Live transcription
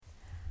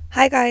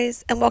Hi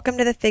guys, and welcome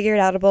to the Figure It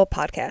Outable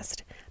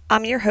podcast.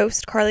 I'm your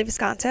host, Carly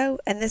Visconto,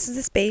 and this is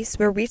a space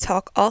where we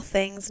talk all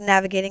things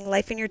navigating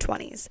life in your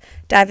 20s,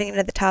 diving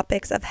into the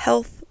topics of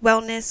health,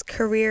 wellness,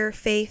 career,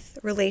 faith,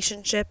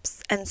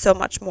 relationships, and so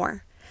much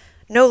more.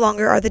 No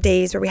longer are the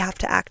days where we have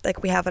to act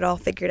like we have it all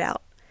figured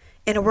out.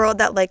 In a world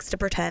that likes to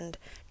pretend,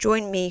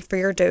 join me for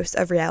your dose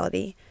of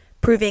reality,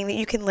 proving that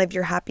you can live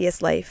your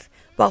happiest life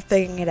while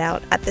figuring it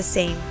out at the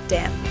same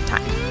damn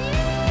time.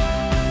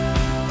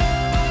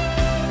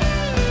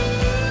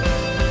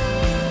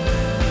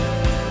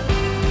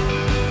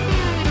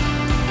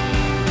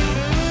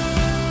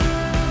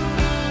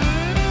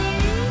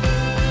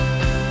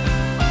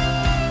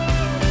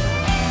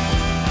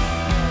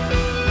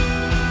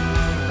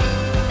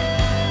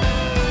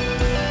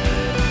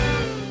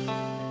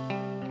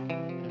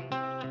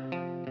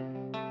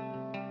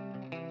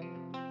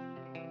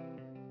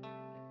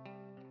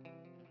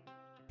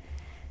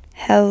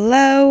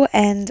 Hello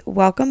and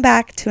welcome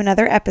back to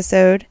another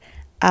episode.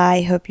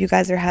 I hope you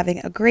guys are having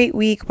a great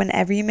week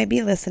whenever you may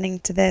be listening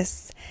to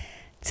this.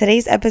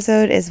 Today's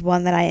episode is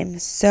one that I am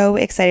so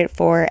excited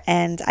for,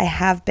 and I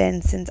have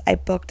been since I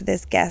booked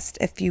this guest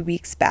a few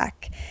weeks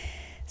back.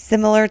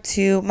 Similar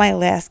to my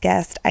last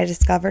guest, I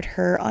discovered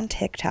her on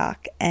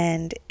TikTok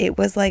and it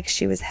was like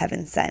she was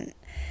heaven sent.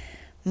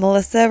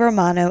 Melissa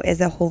Romano is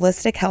a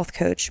holistic health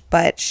coach,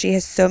 but she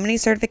has so many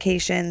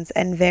certifications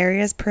and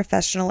various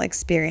professional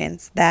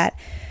experience that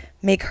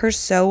make her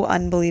so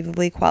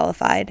unbelievably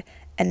qualified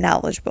and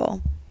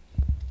knowledgeable.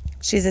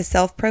 She's a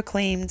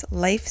self-proclaimed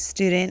life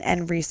student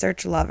and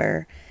research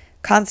lover,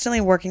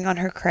 constantly working on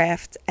her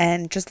craft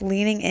and just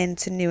leaning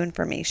into new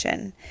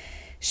information.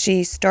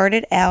 She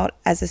started out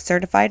as a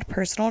certified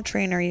personal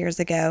trainer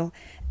years ago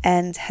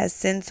and has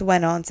since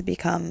went on to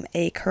become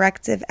a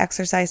corrective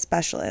exercise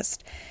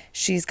specialist.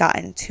 She's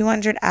gotten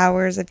 200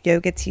 hours of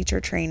yoga teacher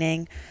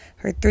training,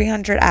 her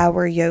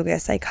 300-hour yoga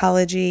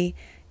psychology,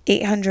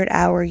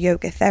 800-hour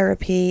yoga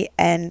therapy,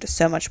 and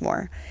so much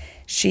more.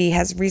 She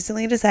has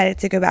recently decided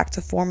to go back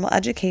to formal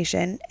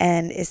education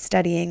and is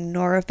studying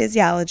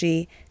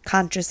neurophysiology,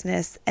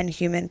 consciousness, and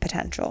human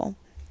potential.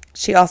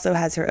 She also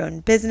has her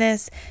own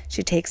business.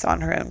 She takes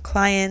on her own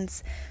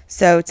clients.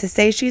 So to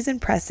say she's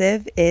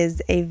impressive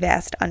is a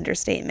vast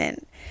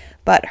understatement.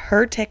 But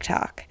her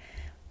TikTok,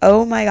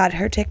 oh my God,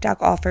 her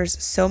TikTok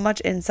offers so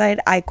much insight.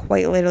 I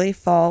quite literally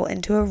fall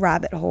into a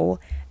rabbit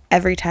hole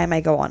every time I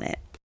go on it.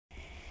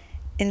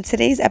 In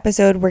today's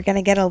episode, we're going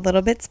to get a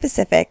little bit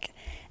specific,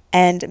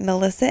 and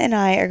Melissa and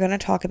I are going to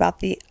talk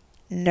about the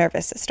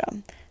nervous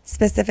system,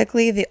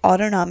 specifically the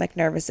autonomic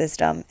nervous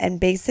system, and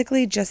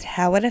basically just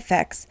how it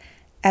affects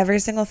every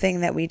single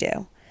thing that we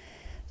do.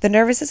 The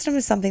nervous system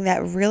is something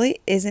that really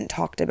isn't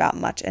talked about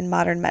much in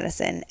modern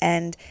medicine,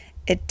 and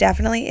it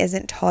definitely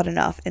isn't taught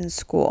enough in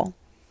school.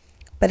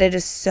 But it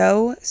is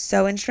so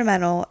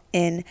instrumental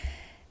in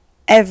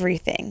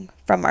everything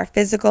from our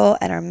physical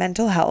and our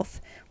mental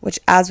health, which,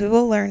 as we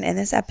will learn in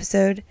this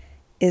episode,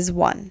 is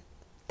one.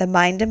 The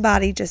mind and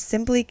body just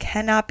simply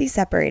cannot be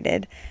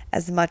separated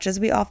as much as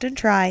we often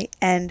try,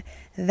 and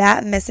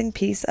that missing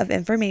piece of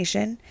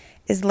information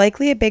is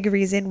likely a big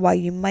reason why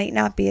you might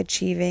not be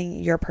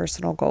achieving your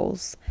personal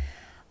goals.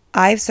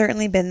 I've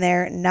certainly been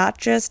there, not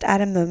just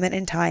at a moment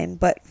in time,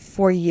 but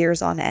for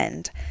years on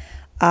end.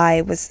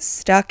 I was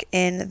stuck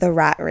in the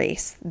rat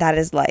race that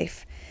is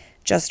life,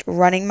 just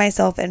running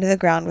myself into the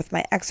ground with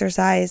my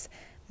exercise,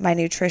 my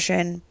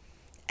nutrition,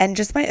 and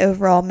just my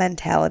overall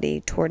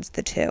mentality towards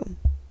the two.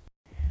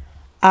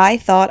 I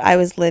thought I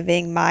was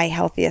living my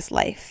healthiest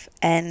life,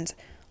 and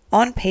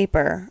on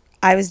paper,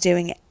 I was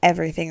doing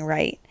everything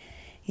right.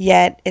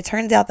 Yet, it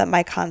turns out that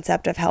my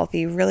concept of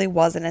healthy really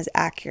wasn't as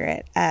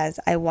accurate as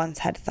I once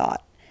had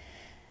thought.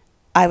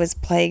 I was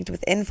plagued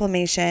with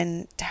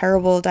inflammation,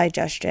 terrible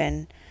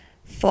digestion,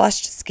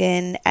 flushed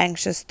skin,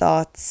 anxious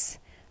thoughts,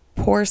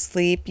 poor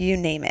sleep, you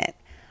name it.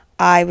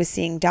 I was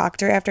seeing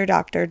doctor after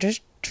doctor,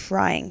 just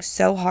trying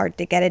so hard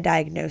to get a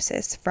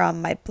diagnosis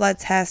from my blood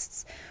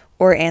tests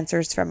or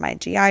answers from my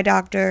GI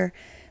doctor.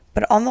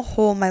 But on the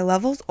whole, my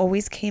levels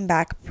always came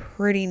back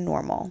pretty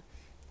normal.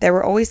 There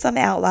were always some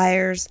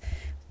outliers,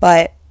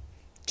 but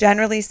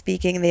generally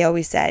speaking, they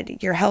always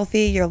said, "You're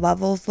healthy, your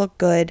levels look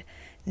good,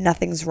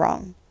 nothing's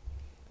wrong."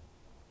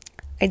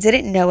 I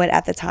didn't know it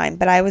at the time,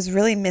 but I was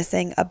really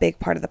missing a big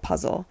part of the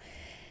puzzle.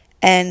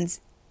 And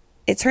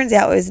it turns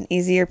out it was an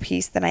easier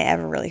piece than I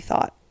ever really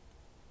thought.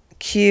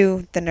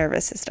 Cue the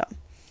nervous system.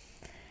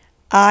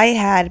 I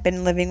had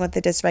been living with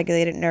the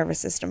dysregulated nervous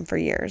system for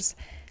years,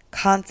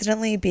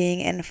 constantly being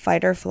in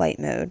fight or flight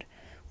mode,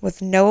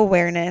 with no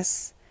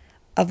awareness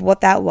of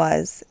what that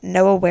was,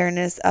 no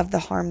awareness of the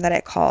harm that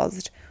it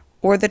caused,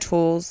 or the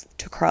tools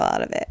to crawl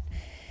out of it.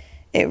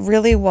 It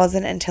really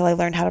wasn't until I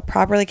learned how to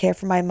properly care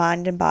for my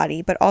mind and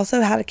body, but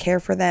also how to care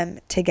for them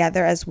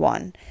together as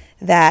one,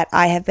 that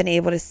I have been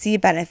able to see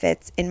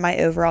benefits in my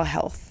overall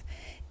health,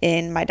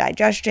 in my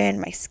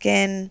digestion, my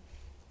skin,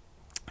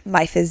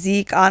 my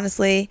physique,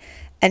 honestly,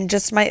 and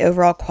just my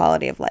overall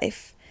quality of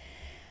life.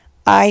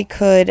 I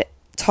could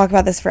talk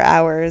about this for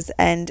hours.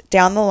 And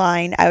down the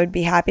line, I would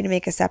be happy to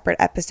make a separate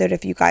episode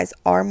if you guys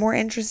are more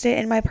interested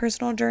in my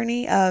personal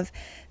journey of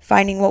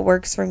finding what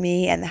works for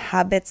me and the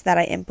habits that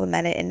I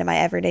implemented into my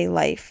everyday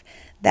life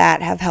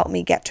that have helped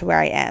me get to where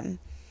I am.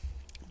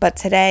 But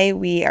today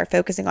we are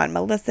focusing on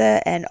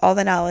Melissa and all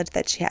the knowledge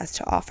that she has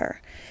to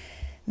offer.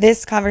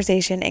 This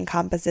conversation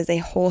encompasses a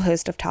whole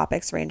host of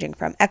topics ranging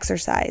from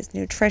exercise,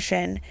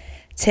 nutrition,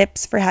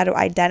 tips for how to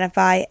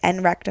identify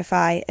and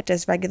rectify a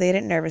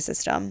dysregulated nervous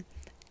system.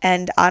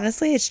 And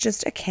honestly, it's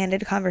just a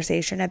candid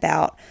conversation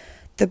about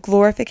the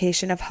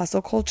glorification of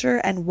hustle culture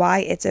and why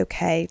it's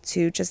okay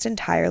to just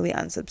entirely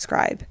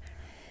unsubscribe.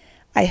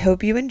 I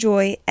hope you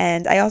enjoy,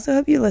 and I also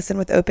hope you listen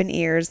with open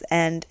ears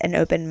and an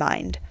open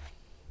mind.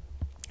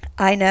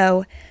 I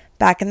know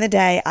back in the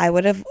day, I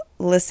would have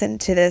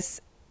listened to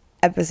this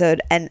episode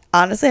and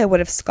honestly, I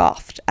would have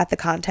scoffed at the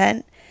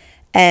content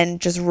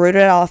and just wrote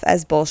it off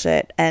as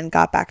bullshit and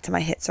got back to my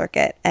hit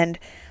circuit. And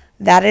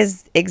that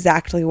is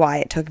exactly why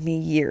it took me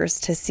years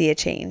to see a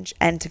change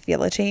and to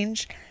feel a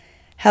change.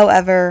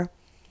 However,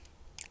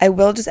 I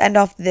will just end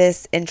off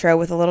this intro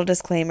with a little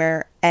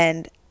disclaimer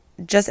and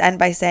just end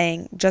by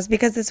saying, just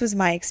because this was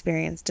my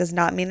experience does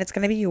not mean it's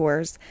going to be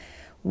yours.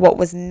 What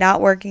was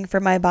not working for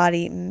my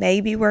body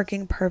may be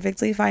working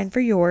perfectly fine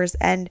for yours,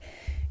 and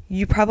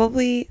you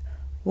probably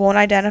won't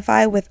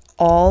identify with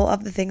all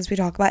of the things we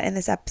talk about in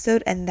this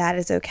episode, and that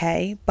is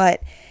okay.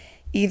 But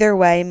either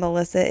way,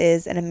 Melissa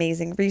is an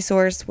amazing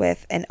resource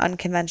with an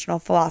unconventional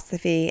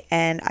philosophy,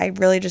 and I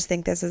really just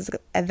think this is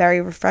a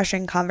very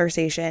refreshing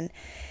conversation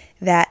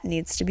that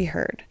needs to be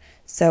heard.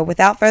 So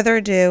without further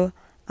ado,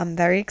 I'm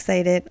very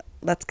excited.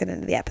 Let's get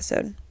into the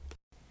episode.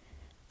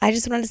 I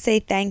just wanted to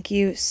say thank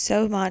you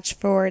so much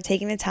for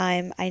taking the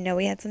time. I know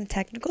we had some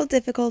technical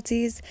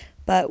difficulties,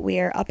 but we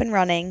are up and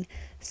running.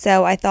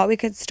 So I thought we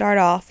could start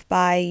off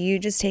by you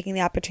just taking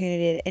the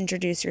opportunity to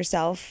introduce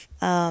yourself.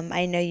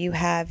 I know you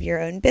have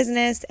your own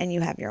business and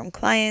you have your own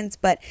clients,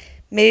 but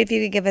maybe if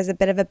you could give us a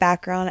bit of a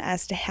background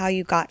as to how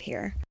you got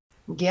here.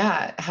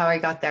 Yeah, how I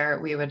got there,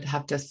 we would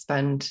have to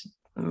spend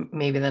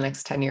maybe the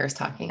next 10 years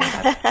talking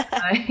about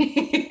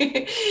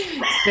it.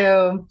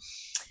 So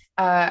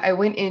I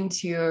went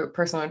into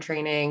personal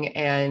training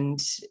and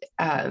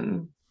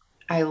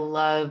I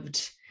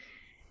loved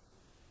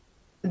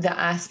the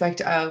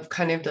aspect of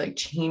kind of like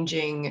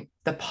changing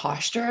the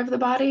posture of the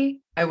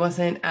body. I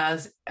wasn't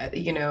as, I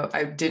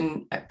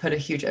didn't put a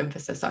huge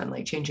emphasis on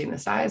like changing the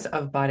size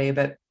of body,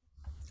 but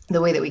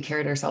the way that we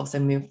carried ourselves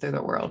and moved through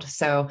the world.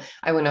 So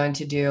I went on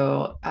to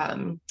do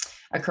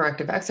a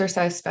corrective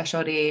exercise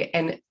specialty,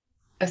 and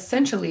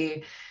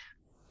essentially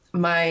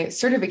my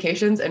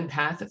certifications and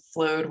path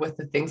flowed with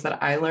the things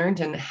that I learned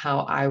and how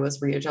I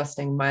was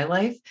readjusting my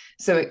life.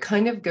 So it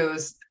kind of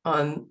goes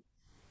on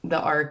the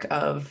arc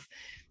of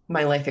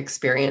my life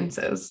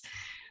experiences.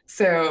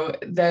 So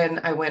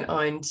then I went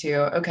on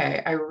to,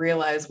 okay, I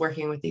realized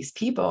working with these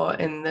people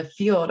in the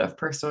field of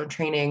personal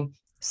training,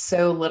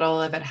 so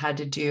little of it had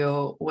to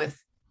do with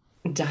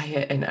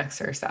diet and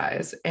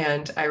exercise.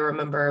 And I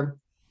remember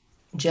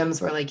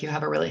gyms were like, you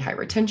have a really high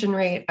retention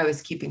rate. I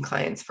was keeping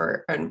clients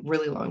for a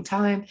really long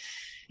time.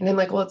 And I'm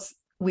like, well,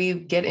 we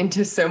get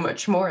into so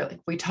much more.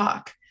 Like we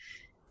talk,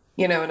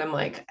 and I'm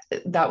like,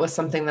 that was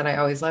something that I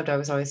always loved. I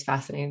was always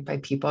fascinated by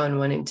people and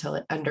wanting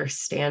to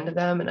understand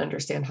them and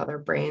understand how their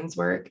brains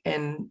work.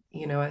 And,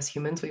 as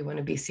humans, we want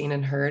to be seen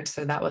and heard.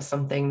 So that was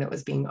something that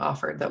was being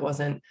offered that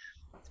wasn't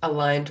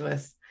aligned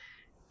with,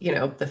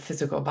 the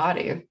physical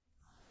body.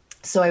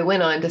 So I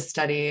went on to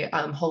study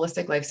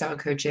holistic lifestyle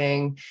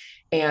coaching.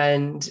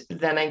 And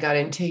then I got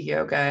into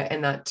yoga,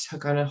 and that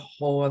took on a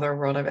whole other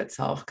world of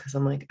itself because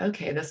I'm like,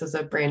 okay, this is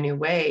a brand new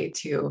way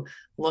to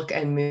look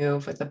and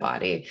move with the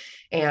body.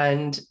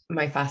 And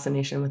my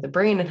fascination with the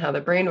brain and how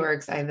the brain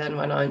works, I then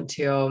went on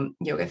to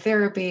yoga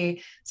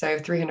therapy. So I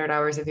have 300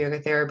 hours of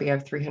yoga therapy. I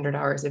have 300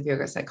 hours of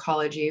yoga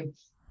psychology.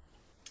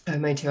 I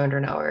have my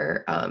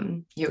 200-hour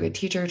yoga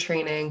teacher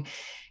training.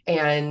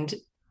 And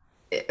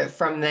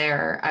from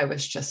there, I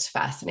was just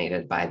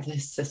fascinated by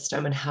this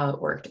system and how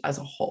it worked as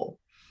a whole.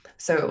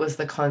 So it was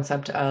the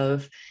concept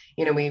of,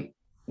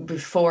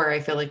 before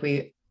I feel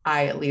like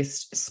I at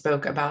least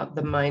spoke about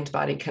the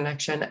mind-body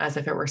connection as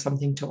if it were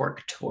something to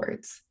work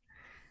towards.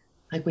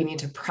 Like we need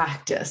to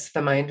practice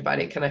the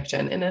mind-body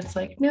connection. And it's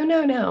like,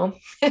 no.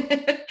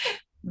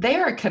 They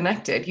are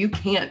connected. You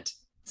can't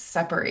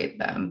separate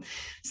them.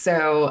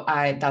 So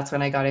that's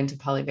when I got into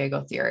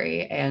polyvagal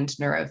theory and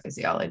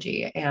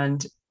neurophysiology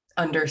and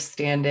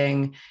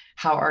understanding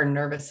how our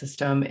nervous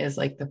system is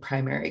like the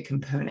primary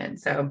component.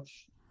 So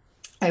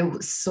I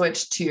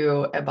switched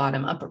to a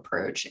bottom-up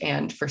approach.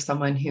 And for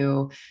someone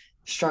who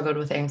struggled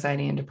with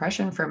anxiety and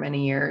depression for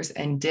many years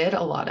and did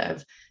a lot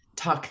of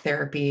talk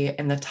therapy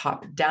and the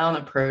top-down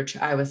approach,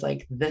 I was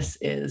like, this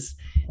is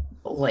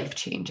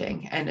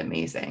life-changing and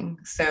amazing.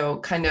 So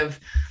kind of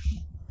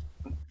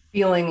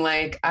feeling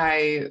like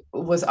I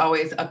was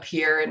always up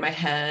here in my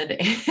head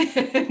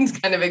and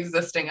kind of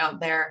existing out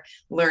there,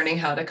 learning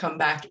how to come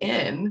back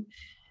in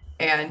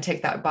and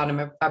take that bottom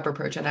up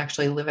approach and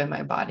actually live in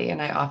my body. And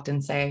I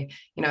often say,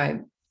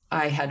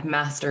 I had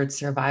mastered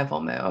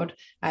survival mode.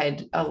 I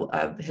had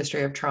a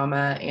history of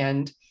trauma,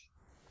 and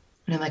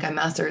I'm like, I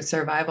mastered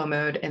survival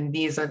mode. And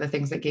these are the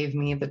things that gave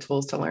me the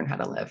tools to learn how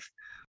to live.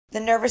 The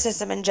nervous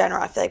system in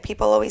general, I feel like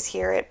people always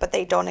hear it, but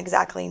they don't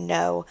exactly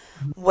know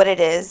what it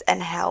is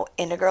and how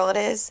integral it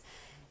is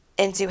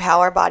into how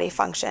our body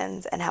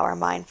functions and how our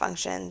mind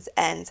functions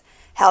and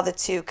how the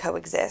two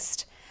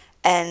coexist.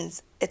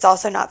 And it's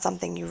also not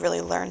something you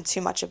really learn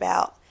too much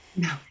about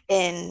No.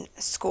 in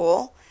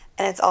school.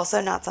 And it's also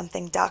not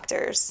something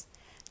doctors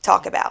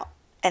talk about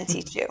and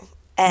teach you.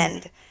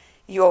 And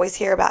you always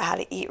hear about how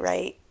to eat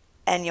right,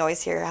 and you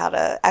always hear how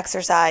to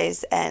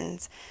exercise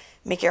and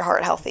make your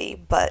heart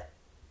healthy, but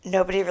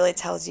nobody really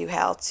tells you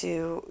how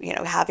to,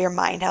 have your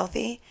mind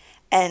healthy.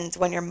 And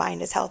when your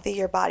mind is healthy,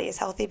 your body is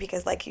healthy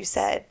because, like you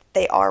said,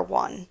 they are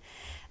one.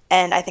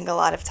 And I think a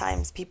lot of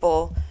times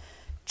people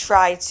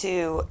try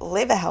to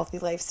live a healthy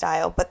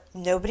lifestyle, but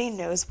nobody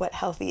knows what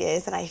healthy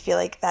is. And I feel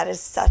like that is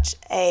such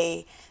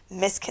a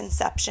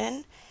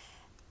misconception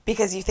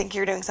because you think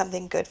you're doing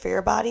something good for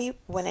your body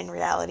when in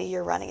reality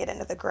you're running it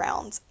into the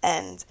ground.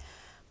 And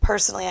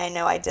personally, I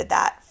know I did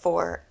that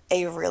for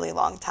a really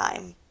long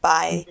time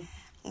by,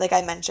 like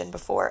I mentioned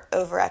before,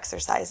 over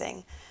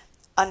exercising,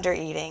 under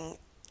eating,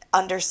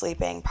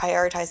 undersleeping,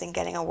 prioritizing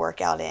getting a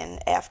workout in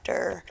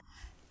after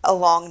a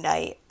long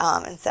night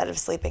instead of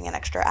sleeping an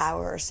extra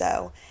hour or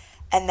so,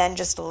 and then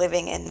just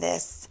living in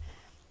this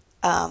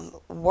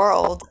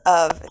world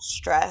of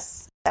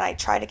stress. And I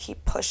try to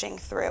keep pushing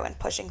through and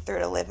pushing through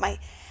to live my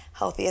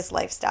healthiest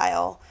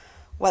lifestyle,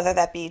 whether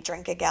that be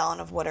drink a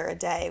gallon of water a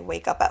day,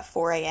 wake up at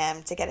 4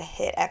 a.m. to get a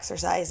HIIT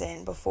exercise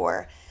in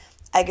before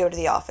I go to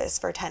the office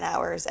for 10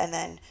 hours, and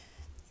then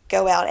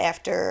go out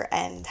after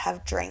and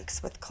have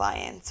drinks with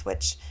clients,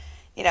 which,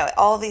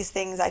 all these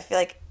things, I feel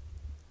like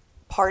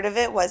part of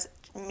it was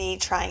me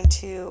trying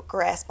to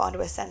grasp onto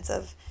a sense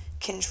of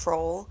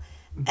control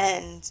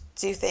and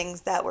do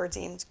things that were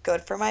deemed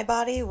good for my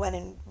body when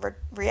in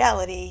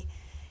reality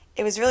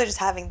it was really just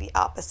having the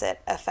opposite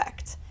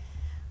effect.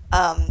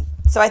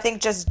 So I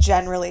think just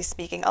generally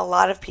speaking, a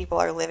lot of people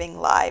are living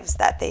lives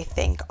that they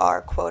think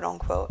are quote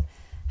unquote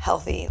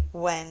healthy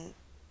when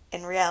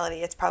in reality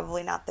it's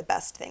probably not the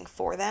best thing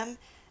for them.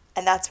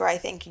 And that's where I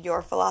think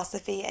your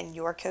philosophy and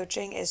your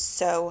coaching is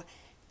so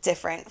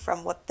different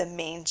from what the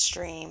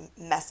mainstream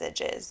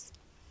message is.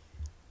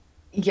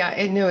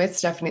 Yeah, no,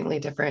 it's definitely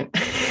different.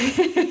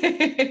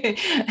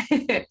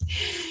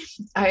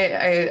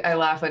 I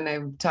laugh when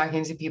I'm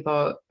talking to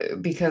people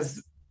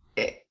because,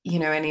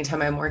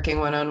 anytime I'm working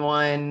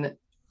one-on-one,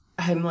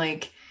 I'm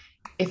like,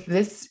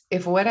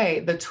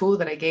 the tool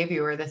that I gave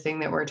you or the thing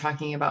that we're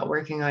talking about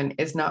working on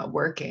is not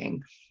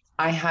working,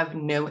 I have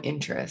no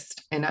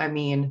interest, and I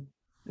mean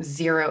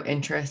zero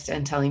interest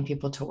in telling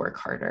people to work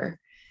harder.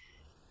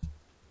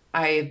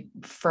 I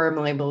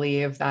firmly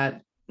believe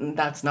that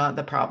that's not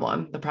the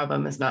problem. The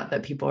problem is not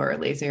that people are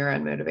lazy or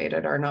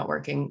unmotivated or not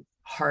working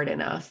hard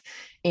enough.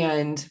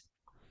 And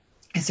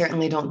I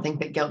certainly don't think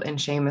that guilt and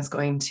shame is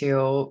going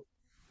to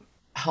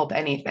help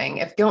anything.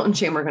 If guilt and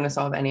shame were going to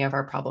solve any of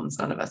our problems,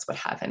 none of us would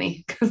have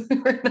any because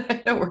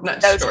we're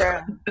not So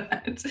sure true. of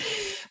that.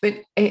 But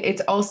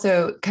it's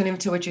also kind of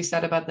to what you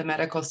said about the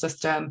medical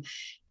system.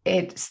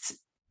 It's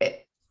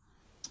it,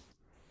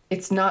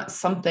 it's not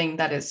something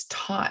that is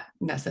taught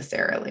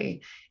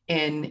necessarily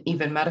in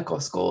even medical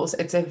schools.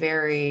 It's a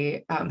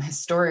very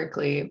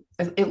historically,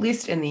 at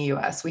least in the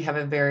US, we have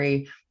a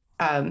very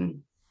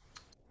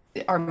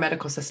our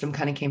medical system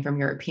kind of came from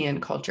European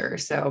culture.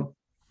 So,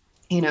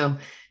 you know,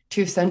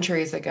 2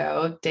 centuries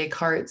ago,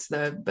 Descartes,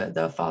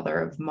 the father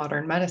of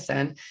modern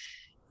medicine,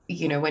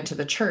 went to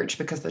the church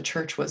because the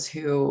church was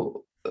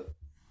who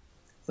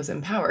was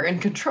in power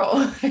and control.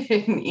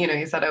 And,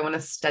 he said, I want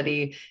to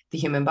study the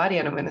human body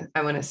and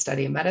I want to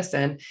study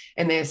medicine.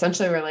 And they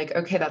essentially were like,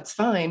 okay, that's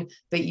fine,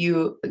 but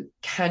you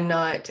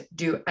cannot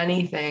do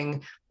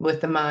anything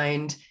with the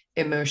mind,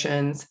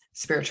 emotions,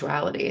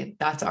 spirituality.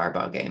 That's our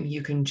ballgame.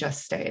 You can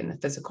just stay in the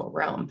physical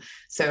realm.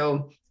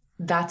 So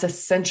that's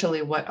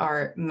essentially what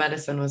our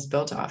medicine was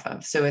built off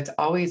of. So it's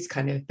always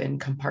kind of been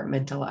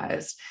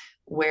compartmentalized,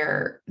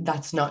 where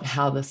that's not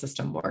how the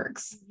system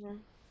works. Mm-hmm.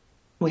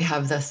 We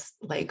have this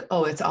like,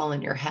 oh, it's all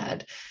in your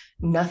head.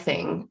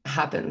 Nothing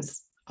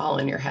happens all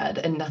in your head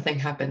and nothing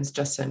happens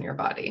just in your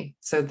body.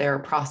 So they're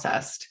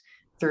processed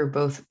through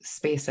both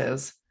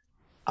spaces,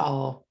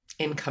 all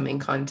incoming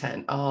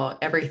content,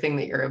 everything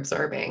that you're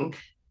absorbing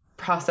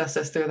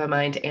processes through the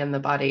mind and the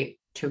body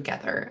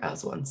together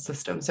as one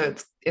system. So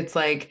it's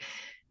like,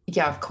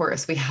 yeah, of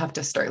course, we have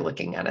to start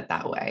looking at it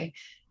that way.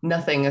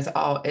 Nothing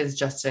is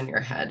just in your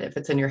head. If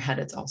it's in your head,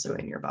 it's also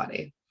in your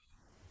body.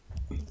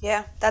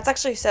 Yeah, that's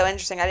actually so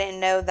interesting. I didn't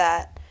know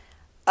that,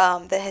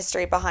 the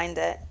history behind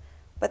it,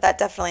 but that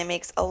definitely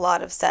makes a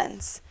lot of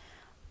sense.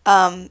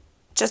 Um,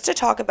 just to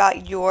talk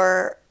about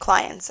your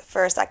clients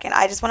for a second,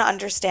 I just want to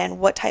understand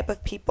what type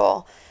of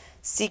people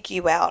seek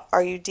you out.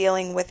 Are you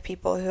dealing with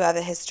people who have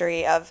a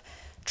history of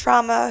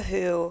trauma,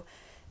 who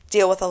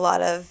deal with a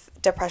lot of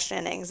depression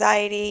and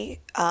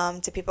anxiety?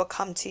 Do people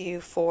come to you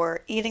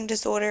for eating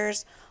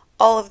disorders?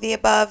 all of the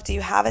above? Do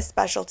you have a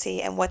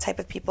specialty, and what type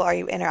of people are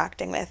you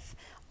interacting with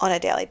on a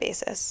daily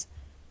basis?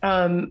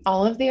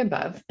 All of the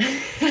above.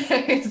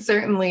 I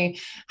certainly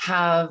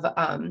have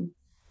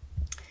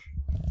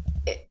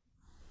it,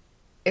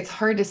 it's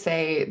hard to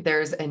say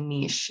there's a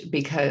niche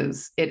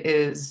because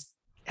it's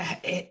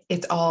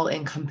all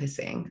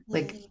encompassing.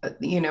 Like,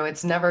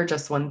 it's never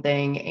just one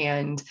thing.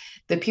 And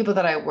the people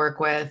that I work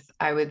with,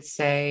 I would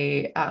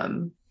say,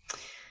 I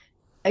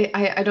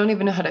don't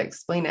even know how to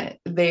explain it.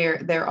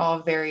 They're all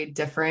very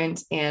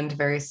different and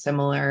very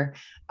similar.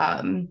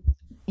 Um,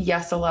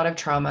 yes, a lot of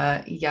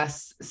trauma.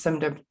 Yes,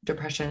 some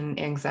depression,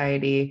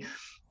 anxiety.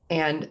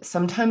 And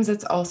sometimes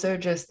it's also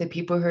just the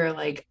people who are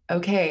like,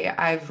 okay,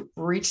 I've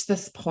reached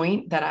this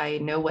point that I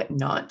know what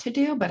not to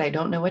do, but I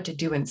don't know what to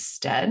do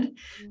instead.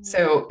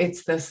 So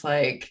it's this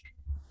like,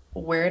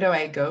 where do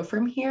I go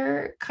from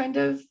here kind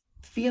of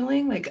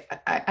feeling. Like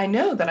I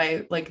know that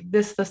I like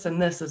this,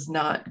 and this is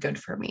not good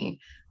for me,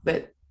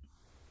 but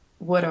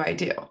what do I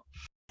do?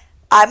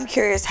 I'm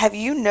curious, have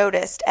you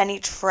noticed any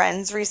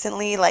trends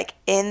recently, like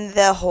in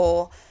the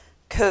whole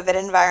COVID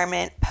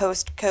environment,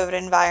 post COVID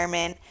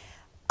environment?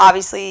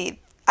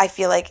 Obviously, I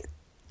feel like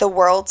the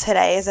world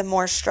today is a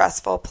more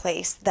stressful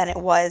place than it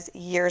was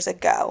years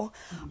ago.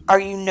 Are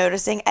you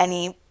noticing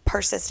any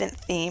persistent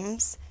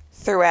themes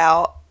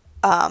throughout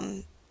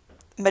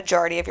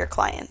majority of your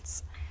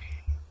clients?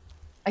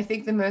 I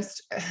think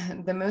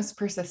the most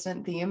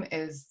persistent theme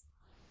is,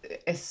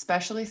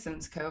 especially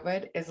since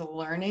COVID, is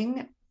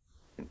learning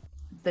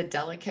the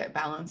delicate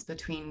balance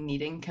between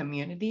needing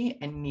community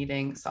and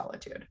needing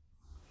solitude,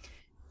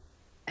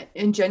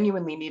 and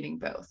genuinely needing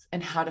both,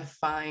 and how to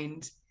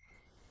find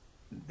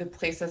the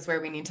places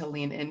where we need to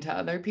lean into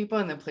other people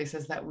and the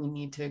places that we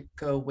need to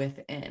go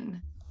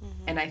within.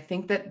 And I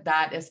think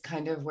that is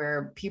kind of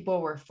where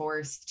people were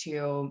forced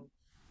to,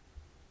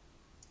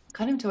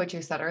 kind of to what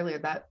you said earlier,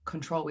 that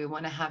control. We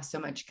want to have so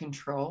much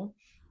control.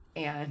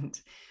 And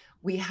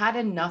we had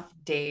enough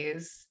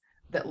days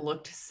that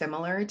looked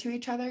similar to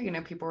each other.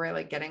 People were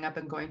like getting up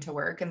and going to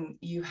work, and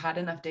you had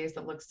enough days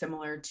that looked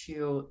similar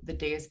to the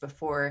days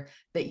before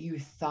that you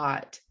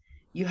thought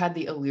you had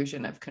the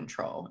illusion of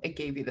control. It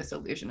gave you this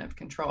illusion of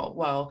control.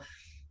 Well,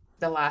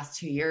 the last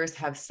 2 years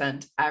have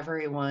sent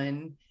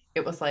everyone,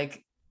 it was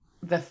like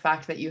the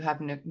fact that you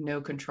have no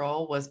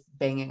control was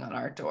banging on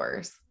our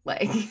doors.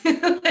 Like,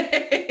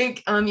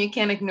 you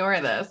can't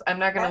ignore this. I'm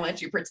not going to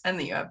let you pretend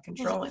that you have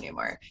control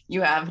anymore.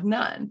 You have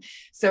none.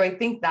 So I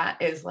think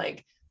that is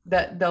like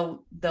the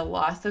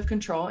loss of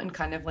control, and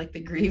kind of like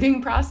the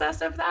grieving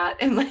process of that.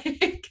 And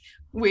like,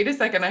 wait a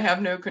second, I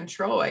have no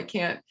control. I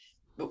can't,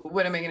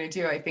 what am I going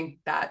to do? I think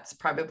that's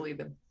probably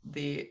the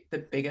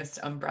biggest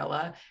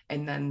umbrella.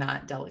 And then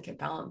that delicate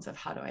balance of,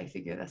 how do I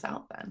figure this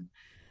out then?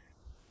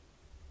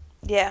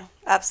 Yeah,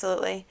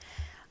 absolutely.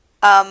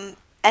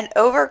 And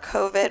over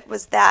COVID,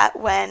 was that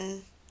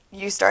when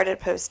you started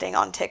posting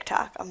on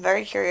TikTok? I'm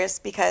very curious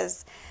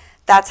because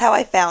that's how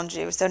I found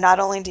you. So not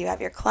only do you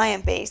have your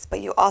client base,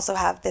 but you also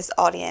have this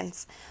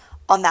audience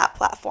on that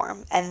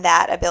platform and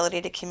that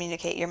ability to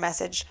communicate your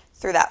message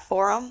through that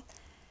forum.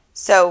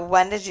 So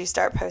when did you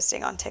start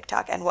posting on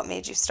TikTok, and what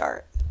made you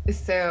start?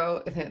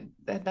 So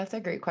that's a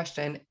great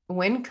question.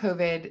 When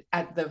COVID,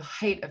 at the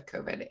height of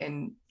COVID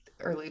in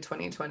early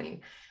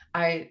 2020,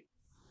 I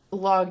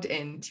logged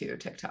into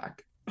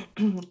TikTok.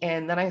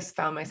 And then I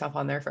found myself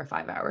on there for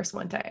 5 hours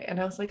one day. And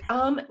I was like,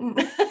 I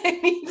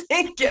need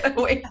to get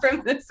away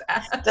from this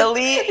app.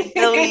 Delete,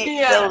 delete,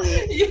 Yeah.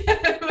 delete. Yeah.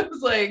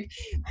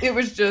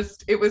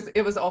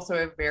 It was also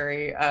a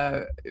very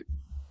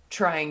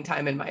trying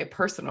time in my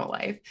personal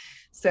life.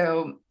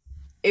 So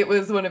it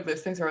was one of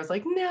those things where I was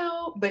like,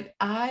 no, but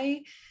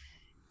I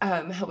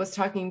was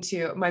talking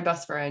to my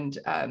best friend,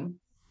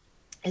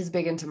 is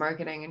big into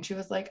marketing. And she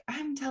was like,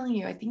 I'm telling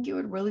you, I think you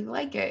would really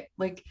like it.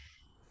 Like,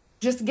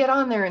 just get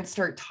on there and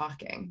start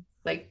talking.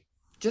 Like,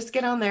 just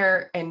get on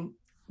there and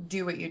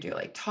do what you do.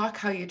 Like, talk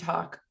how you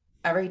talk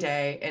every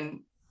day,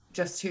 and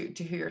just to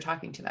who you're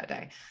talking to that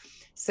day.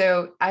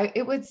 So I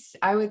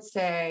would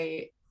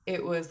say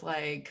it was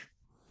like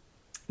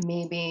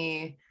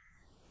maybe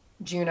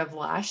June of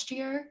last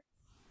year.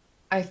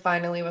 I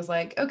finally was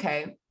like,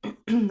 okay,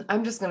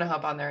 I'm just going to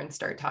hop on there and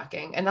start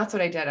talking. And that's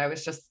what I did. I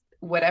was just,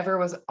 whatever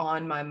was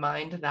on my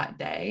mind that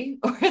day,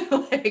 or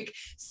like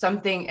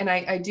something. And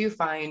I do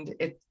find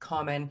it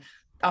common.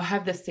 I'll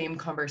have the same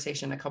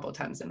conversation a couple of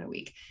times in a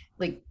week.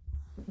 Like,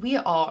 we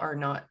all are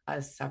not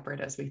as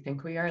separate as we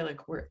think we are.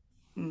 Like,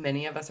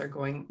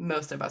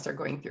 most of us are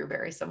going through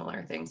very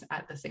similar things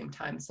at the same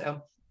time.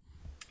 So,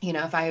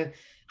 if I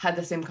had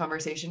the same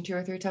conversation 2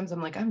 or 3 times,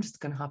 I'm like, I'm just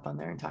going to hop on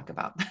there and talk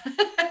about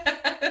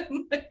that.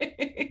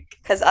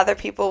 Because other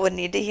people would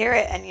need to hear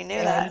it, and you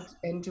knew that.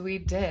 And we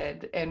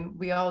did, and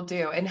we all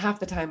do. And half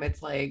the time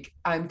it's like,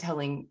 I'm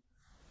telling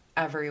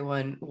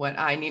everyone what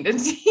I needed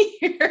to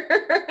hear.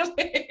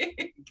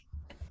 Like,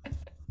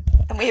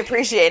 And we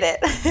appreciate it.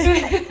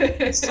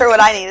 It's true,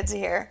 what I needed to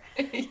hear.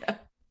 yeah.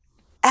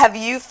 Have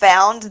you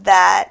found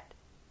that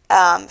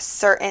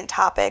certain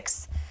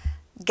topics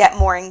get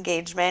more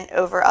engagement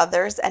over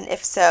others? And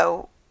if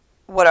so,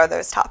 what are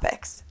those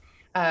topics?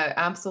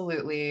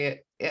 Absolutely.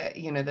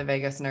 The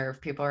vagus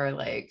nerve, people are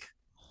like,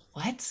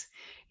 what?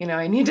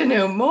 I need to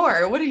know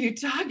more. What are you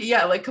talking?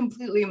 Yeah, like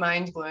completely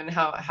mind blown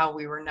how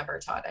we were never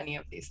taught any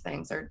of these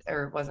things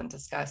or wasn't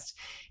discussed.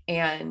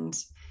 And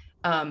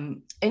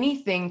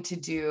anything to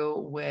do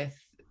with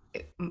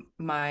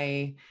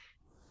my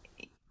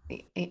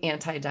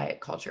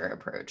anti-diet culture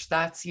approach,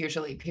 that's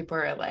usually people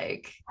are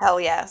like, Hell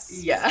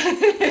yes. yeah,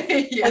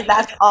 Because yeah,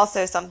 that's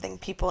also something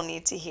people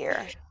need to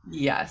hear.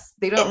 yes,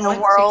 they don't In a want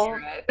to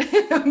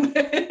hear world,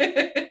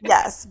 it.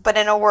 yes, but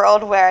in a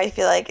world where I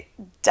feel like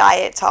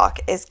diet talk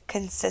is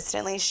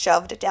consistently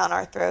shoved down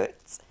our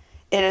throats,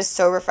 it is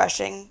so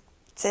refreshing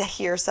to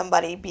hear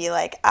somebody be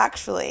like,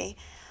 actually,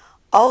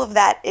 all of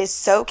that is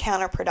so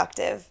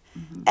counterproductive.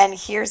 Mhm. And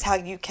here's how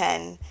you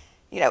can,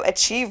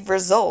 achieve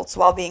results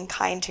while being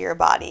kind to your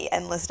body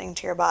and listening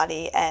to your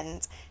body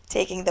and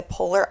taking the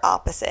polar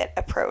opposite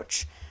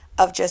approach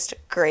of just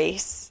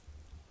grace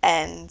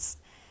and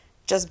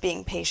just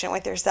being patient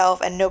with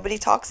yourself. And nobody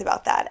talks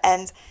about that.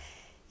 And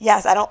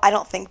yes, I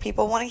don't think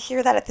people want to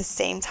hear that. At the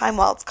same time,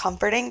 while it's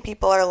comforting,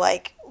 people are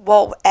like,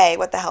 well, A,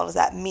 what the hell does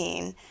that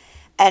mean?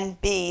 And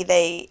B,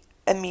 they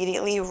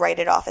immediately write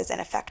it off as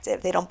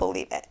ineffective. They don't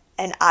believe it.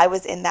 And I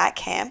was in that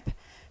camp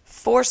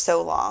for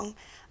so long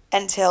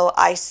until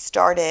I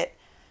started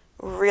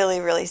really,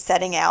 really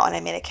setting out and I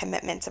made a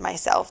commitment to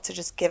myself to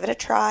just give it a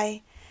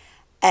try.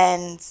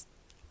 And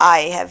I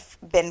have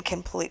been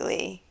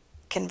completely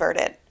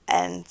converted,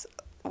 and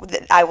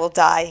I will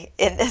die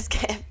in this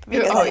camp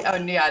because Oh, I,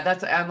 oh yeah,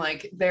 I'm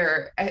like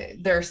there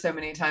are so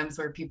many times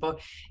where people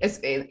it's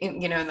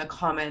in the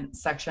comment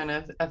section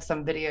of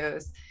some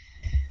videos,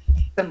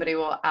 somebody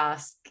will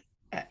ask,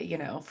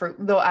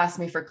 they'll ask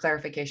me for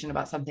clarification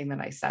about something that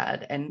I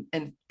said,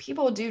 and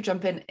people do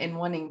jump in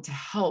wanting to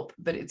help,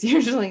 but it's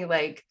usually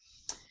like,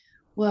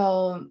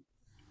 well,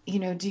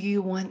 do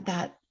you want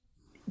that,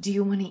 do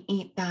you want to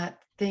eat that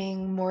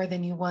thing more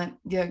than you want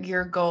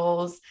your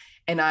goals?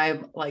 And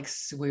I'm like,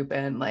 swoop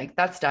in, like,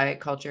 that's diet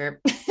culture.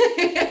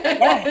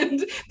 yeah,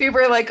 And people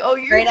are like, oh,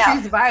 you straight out.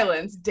 choose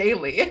violence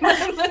daily. And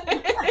I'm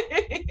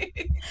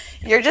like,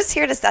 You're just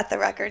here to set the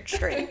record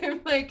straight.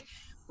 I'm like,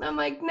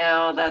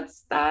 no,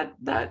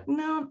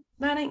 no,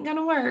 that ain't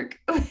gonna work.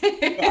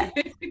 Yeah.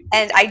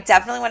 And I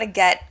definitely want to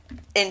get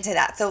into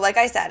that. So, like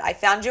I said, I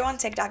found you on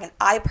TikTok and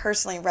I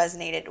personally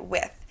resonated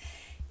with,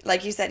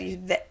 like you said,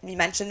 you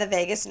mentioned the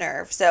vagus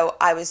nerve. So,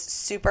 I was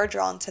super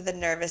drawn to the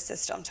nervous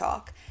system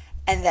talk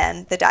and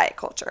then the diet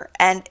culture.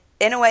 And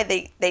in a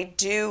way, they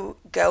do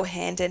go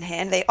hand in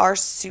hand. They are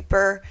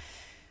super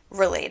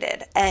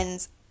related.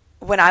 And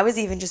when I was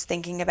even just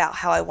thinking about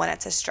how I wanted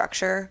to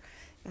structure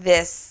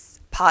this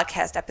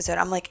podcast episode,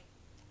 I'm like,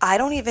 I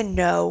don't even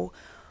know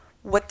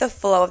what the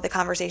flow of the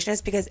conversation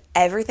is because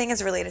everything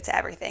is related to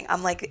everything.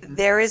 I'm like,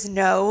 there is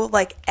no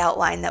like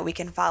outline that we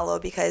can follow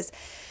because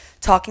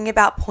talking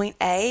about point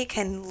A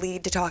can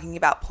lead to talking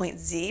about point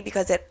Z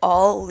because it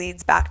all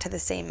leads back to the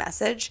same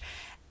message.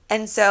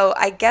 And so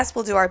I guess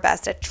we'll do our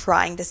best at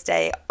trying to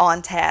stay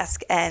on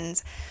task,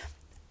 and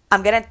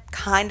I'm going to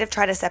kind of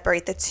try to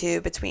separate the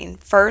two between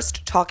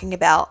first talking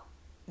about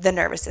the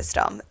nervous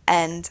system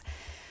and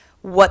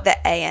what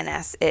the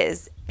ANS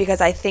is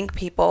because I think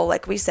people,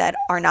 like we said,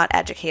 are not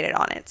educated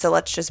on it. So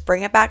let's just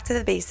bring it back to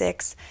the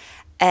basics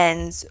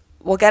and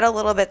we'll get a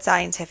little bit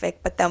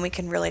scientific, but then we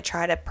can really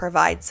try to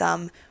provide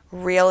some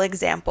real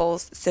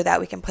examples so that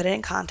we can put it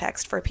in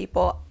context for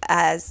people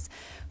as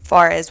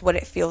far as what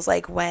it feels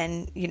like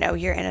when,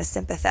 you're in a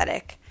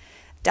sympathetic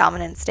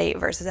dominant state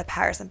versus a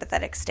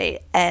parasympathetic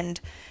state,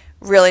 and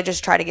really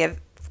just try to give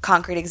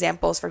concrete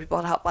examples for people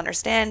to help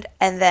understand.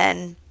 And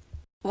then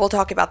we'll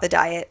talk about the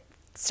diet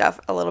stuff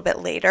a little bit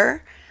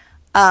later.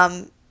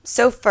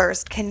 So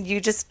first, can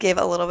you just give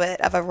a little bit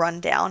of a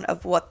rundown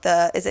of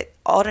is it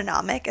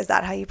autonomic? Is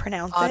that how you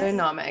pronounce it?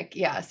 Autonomic,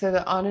 yeah. So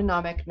the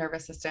autonomic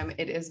nervous system,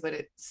 it is what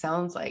it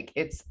sounds like.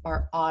 It's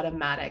our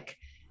automatic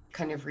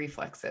kind of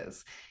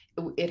reflexes.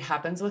 It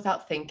happens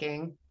without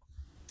thinking,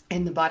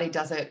 and the body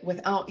does it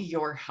without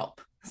your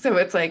help. So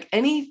it's like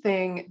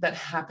anything that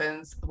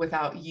happens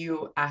without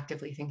you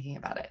actively thinking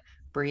about it.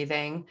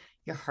 Breathing,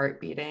 your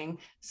heart beating,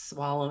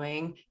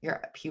 swallowing,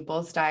 your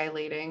pupils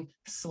dilating,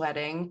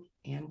 sweating,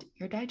 and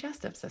your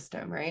digestive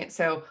system, right?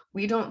 So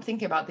we don't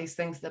think about these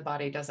things, the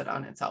body does it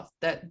on itself.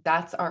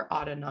 That's our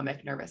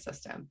autonomic nervous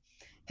system.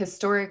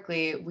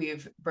 Historically,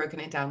 we've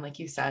broken it down, like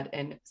you said,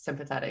 in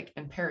sympathetic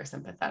and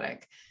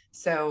parasympathetic.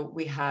 So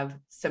we have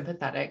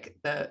sympathetic,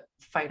 the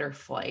fight or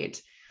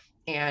flight,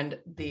 and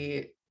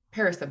the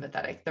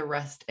parasympathetic, the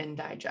rest and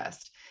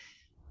digest.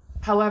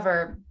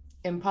 However,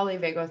 in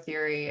polyvagal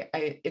theory,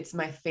 it's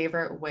my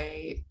favorite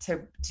way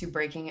to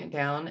breaking it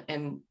down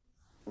and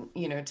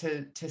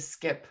to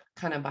skip,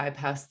 kind of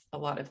bypass a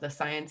lot of the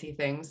sciencey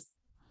things.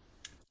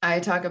 I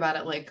talk about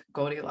it like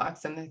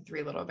Goldilocks and the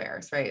three little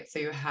bears, right? So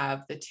you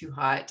have the too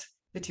hot,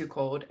 the too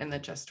cold, and the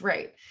just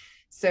right.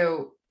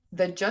 So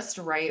the just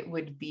right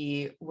would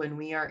be when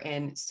we are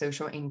in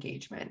social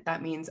engagement.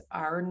 That means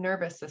our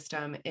nervous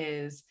system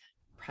is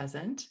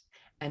present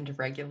and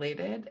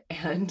regulated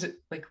and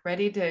like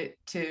ready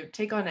to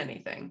take on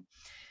anything.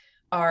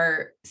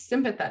 Our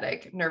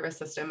sympathetic nervous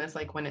system is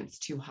like when it's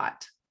too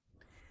hot.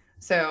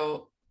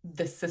 So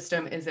the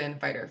system is in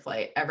fight or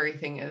flight.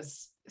 Everything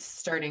is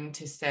starting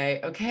to say,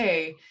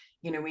 okay,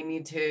 we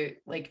need to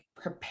like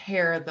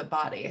prepare the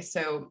body.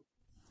 So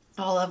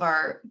all of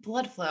our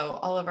blood flow,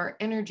 all of our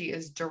energy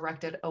is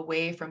directed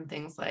away from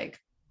things like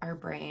our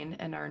brain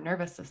and our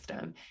nervous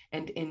system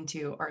and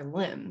into our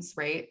limbs,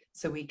 right?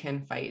 So we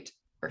can fight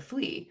or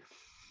flee.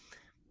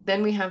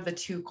 Then we have the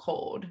too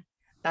cold.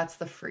 That's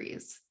the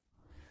freeze,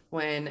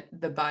 when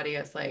the body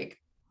is like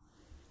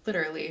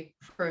literally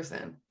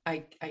frozen.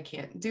 I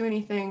can't do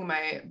anything.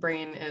 My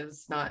brain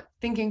is not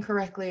thinking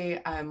correctly.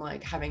 I'm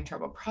like having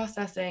trouble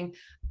processing.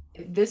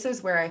 This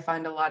is where I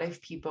find a lot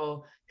of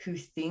people who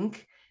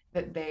think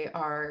that they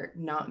are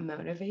not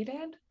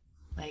motivated.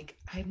 Like,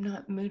 I'm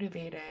not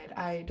motivated.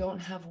 I don't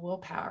have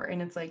willpower.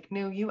 And it's like,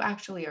 no, you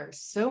actually are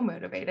so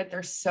motivated.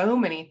 There's so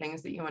many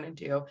things that you want to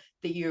do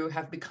that you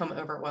have become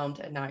overwhelmed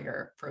and now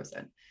you're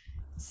frozen,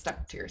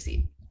 stuck to your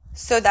seat.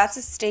 So that's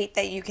a state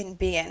that you can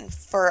be in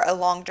for a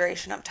long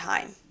duration of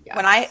time.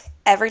 Yes.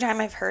 Every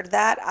time I've heard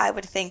that, I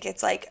would think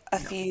it's like a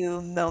No.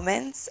 few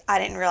moments. I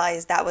didn't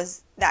realize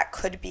that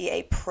could be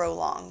a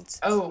prolonged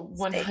Oh,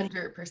 state.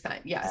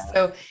 100%. Yes.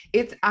 Uh,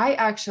 So I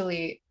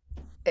actually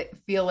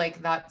feel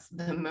like that's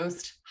the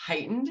most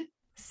heightened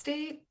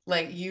state.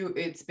 Like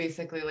it's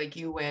basically like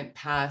you went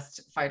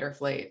past fight or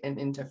flight and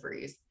into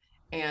freeze.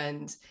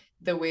 And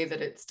the way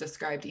that it's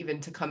described,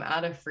 even to come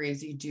out of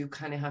freeze, you do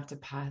kind of have to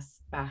pass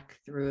back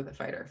through the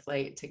fight or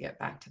flight to get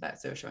back to that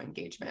social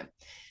engagement.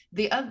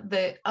 The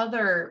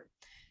other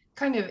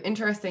kind of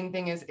interesting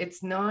thing is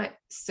it's not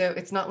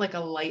like a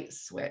light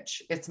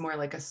switch, it's more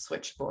like a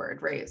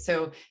switchboard, right?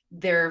 So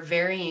there are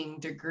varying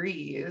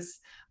degrees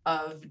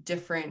of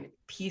different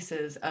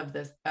pieces of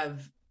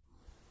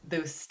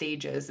those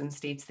stages and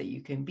states that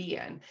you can be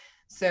in.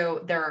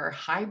 So there are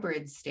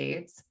hybrid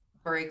states.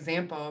 For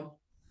example,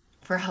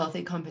 for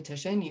healthy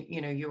competition,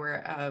 you were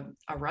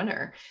a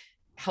runner.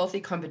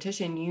 Healthy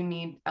competition, you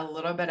need a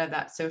little bit of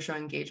that social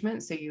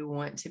engagement, so you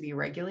want to be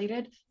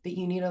regulated, but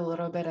you need a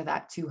little bit of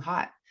that too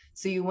hot,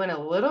 so you want a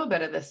little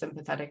bit of the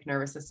sympathetic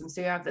nervous system,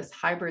 so you have this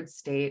hybrid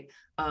state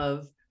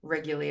of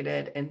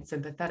regulated and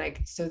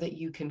sympathetic so that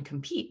you can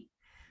compete.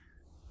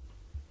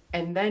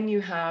 And then you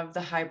have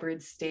the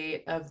hybrid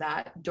state of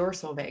that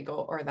dorsal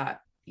vagal, or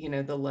that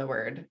the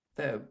lowered,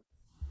 the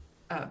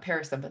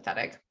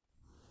parasympathetic.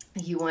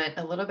 You want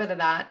a little bit of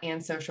that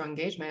and social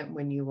engagement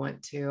when you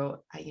want to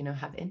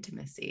have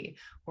intimacy,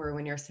 or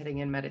when you're sitting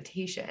in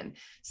meditation.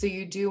 So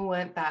you do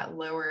want that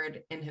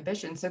lowered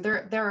inhibition. So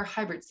there are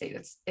hybrid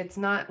states. It's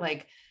not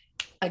like,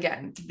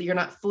 again, you're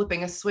not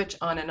flipping a switch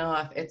on and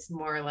off. It's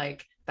more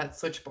like that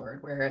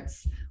switchboard where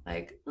it's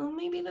like, oh,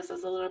 maybe this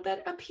is a little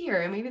bit up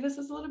here and maybe this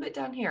is a little bit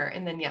down here.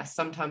 And then yes,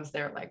 sometimes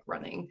they're like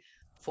running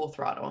full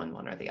throttle in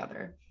one or the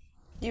other.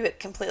 You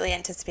completely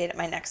anticipated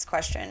my next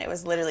question. It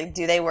was literally,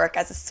 do they work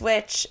as a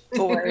switch,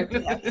 or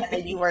can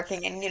they be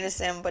working in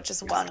unison, but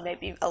just one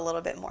maybe a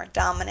little bit more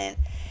dominant?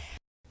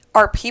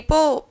 Are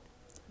people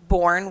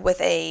born with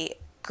a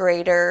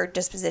greater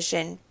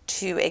disposition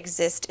to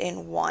exist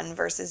in one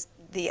versus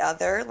the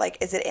other? Like,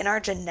 is it in our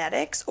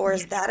genetics, or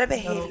is Yes. that a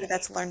behavior So,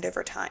 that's learned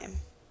over time?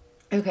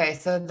 okay,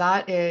 so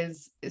that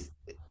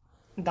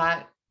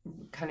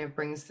kind of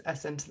brings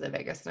us into the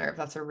vagus nerve.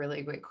 That's a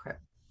really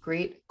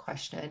great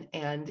question.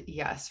 And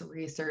yes,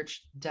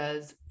 research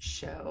does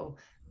show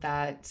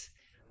that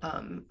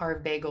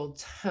our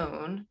vagal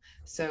tone,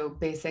 so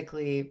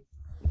basically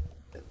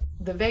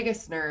the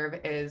vagus nerve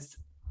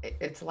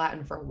it's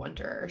Latin for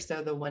wonder,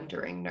 so the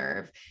wondering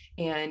nerve,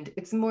 and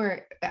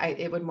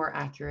it would more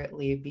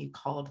accurately be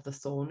called the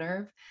soul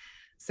nerve.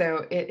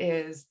 So it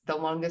is the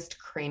longest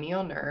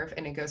cranial nerve,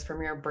 and it goes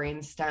from your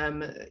brain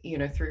stem,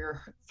 through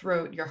your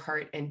throat, your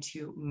heart,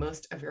 into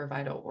most of your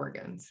vital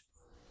organs.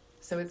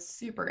 So it's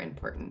super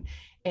important.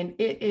 And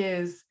it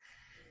is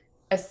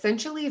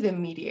essentially the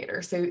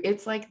mediator. So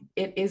it's like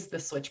it is the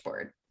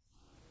switchboard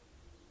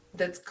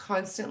that's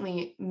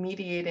constantly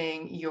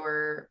mediating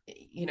your,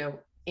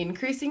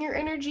 increasing your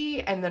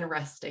energy and then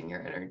resting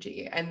your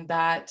energy. And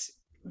that's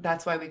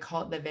why we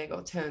call it the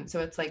vagal tone. So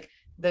it's like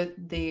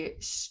the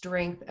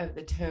strength of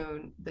the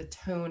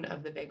tone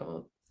of the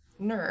vagal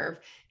nerve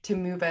to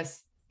move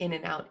us in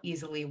and out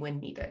easily when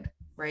needed,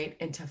 right?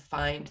 And to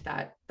find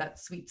that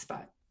sweet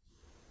spot.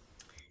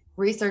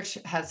 Research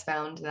has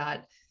found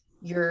that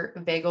your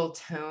vagal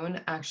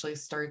tone actually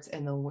starts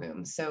in the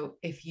womb. So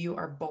if you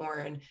are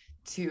born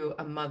to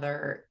a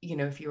mother,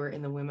 if you were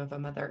in the womb of a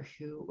mother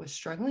who was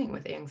struggling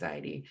with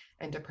anxiety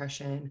and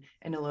depression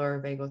and a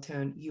lower vagal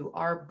tone, you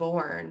are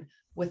born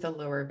with a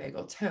lower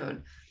vagal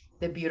tone.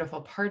 The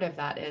beautiful part of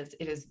that is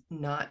it is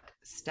not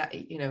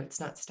it's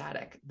not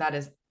static. That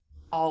is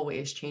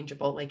always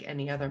changeable. Like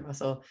any other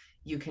muscle,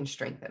 you can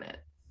strengthen it.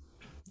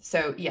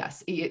 So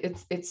yes,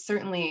 it's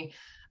certainly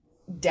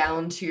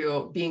down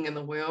to being in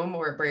the womb,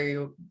 or where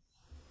you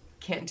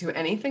can't do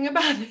anything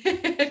about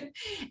it,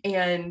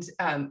 and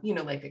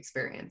life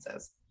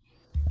experiences.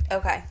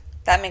 Okay.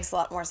 That makes a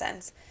lot more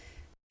sense.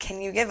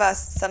 Can you give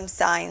us some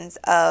signs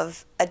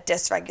of a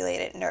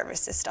dysregulated nervous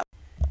system?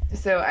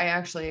 So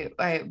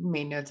I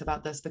made notes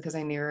about this because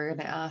I knew you were going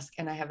to ask,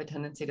 and I have a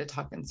tendency to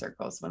talk in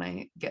circles when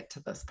I get to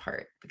this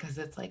part because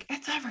it's like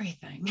it's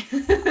everything.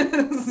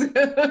 So,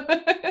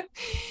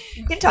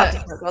 You can talk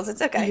in but circles.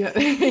 It's okay. yeah,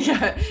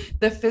 yeah,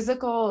 the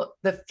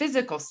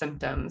physical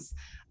symptoms,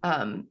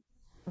 um,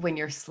 when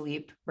you're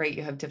asleep, right?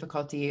 You have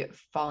difficulty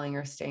falling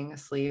or staying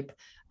asleep,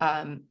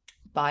 um,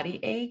 body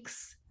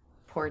aches,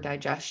 poor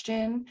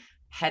digestion,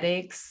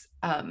 headaches,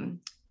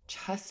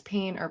 chest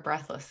pain or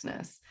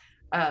breathlessness.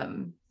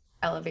 Um,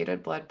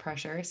 Elevated blood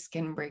pressure,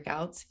 skin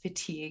breakouts,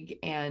 fatigue,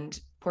 and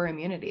poor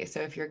immunity. So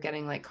if you're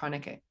getting like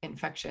chronic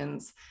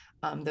infections,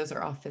 those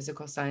are all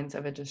physical signs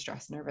of a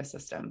distressed nervous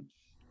system.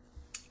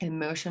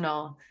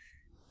 Emotional,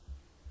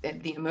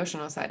 the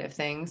emotional side of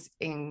things,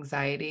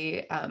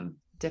 anxiety,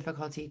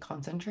 difficulty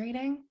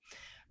concentrating,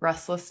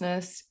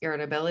 restlessness,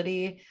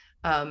 irritability,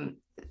 um,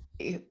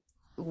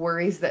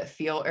 worries that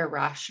feel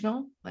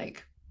irrational,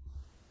 like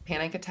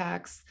panic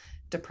attacks,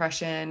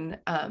 depression,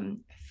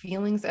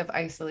 feelings of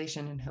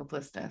isolation and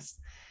hopelessness,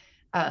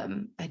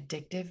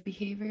 addictive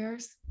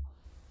behaviors,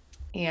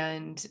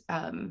 and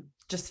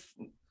just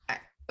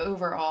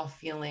overall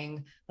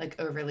feeling like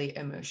overly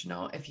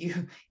emotional. If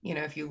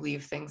if you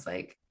leave things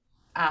like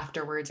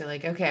afterwards, you're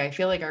like, okay, I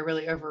feel like I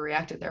really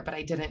overreacted there, but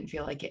I didn't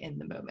feel like it in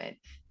the moment.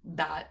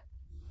 That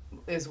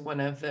is one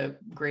of the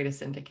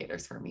greatest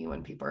indicators for me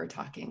when people are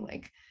talking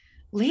like,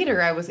 later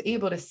I was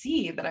able to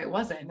see that I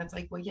wasn't. And it's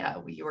like, well, yeah,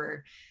 you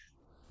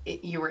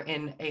were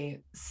in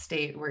a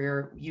state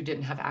where you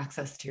didn't have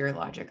access to your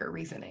logic or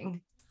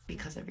reasoning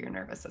because of your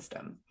nervous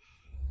system.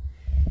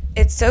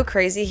 It's so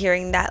crazy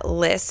hearing that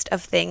list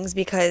of things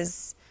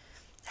because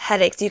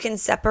headaches, you can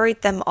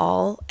separate them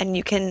all and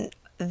you can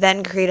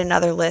then create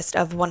another list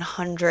of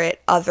 100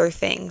 other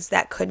things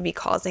that could be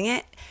causing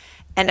it.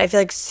 And I feel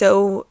like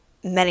so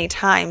many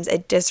times a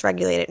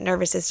dysregulated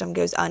nervous system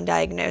goes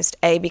undiagnosed,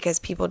 A, because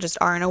people just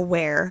aren't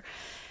aware.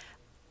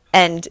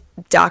 And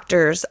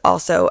doctors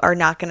also are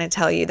not going to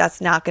tell you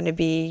that's not going to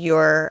be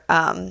why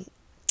am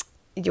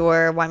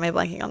I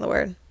blanking on the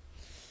word?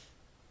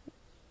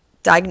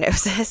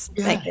 Diagnosis.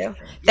 Thank Yeah. you.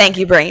 Yeah. Thank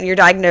you, brain. Your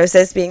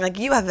diagnosis being like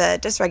you have a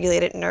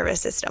dysregulated nervous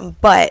system.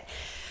 But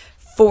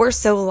for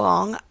so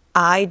long,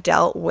 I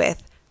dealt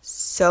with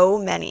so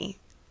many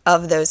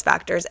of those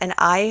factors. And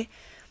I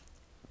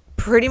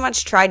pretty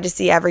much tried to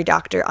see every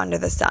doctor under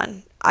the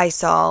sun. I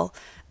saw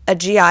a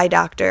GI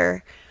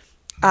doctor.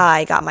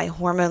 I got my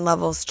hormone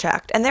levels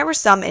checked. And there were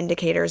some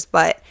indicators,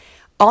 but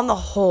on the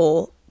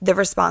whole, the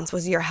response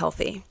was you're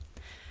healthy.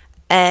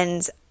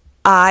 And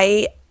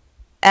I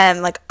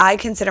I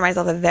consider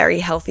myself a very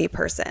healthy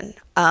person.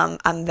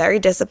 I'm very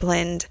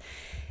disciplined.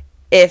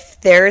 If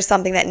there is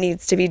something that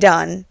needs to be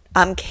done,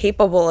 I'm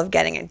capable of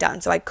getting it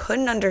done. So I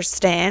couldn't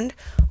understand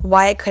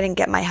why I couldn't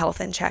get my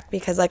health in check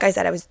because, like I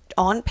said, I was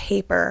on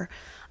paper,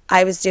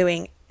 I was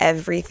doing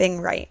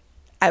everything right.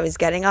 I was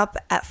getting up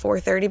at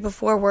 4:30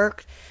 before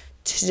work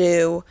to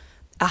do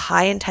a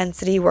high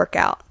intensity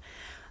workout.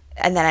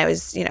 And then I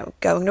was,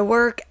 going to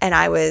work and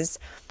I was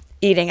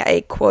eating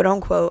a quote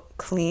unquote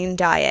clean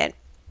diet.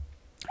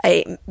 I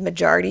ate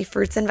majority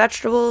fruits and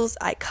vegetables.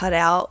 I cut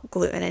out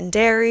gluten and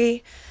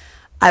dairy.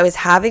 I was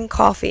having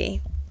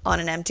coffee on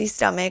an empty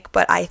stomach,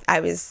 but I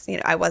was,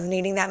 I wasn't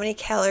eating that many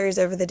calories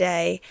over the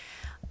day.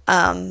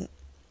 And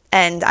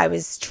I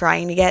was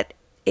trying to get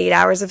 8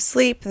 hours of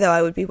sleep, though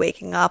I would be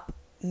waking up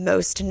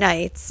most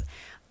nights,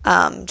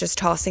 just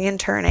tossing and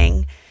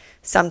turning.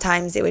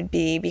 Sometimes it would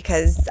be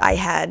because I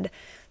had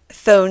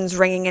phones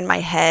ringing in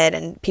my head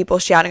and people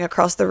shouting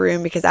across the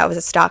room because I was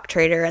a stock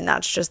trader and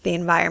that's just the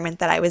environment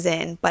that I was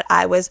in. But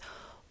I was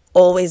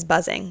always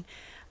buzzing.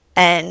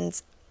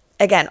 And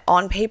again,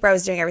 on paper, I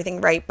was doing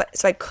everything right. But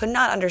so I could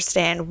not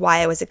understand why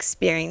I was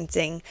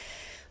experiencing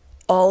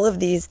all of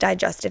these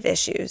digestive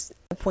issues to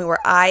the point where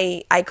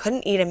I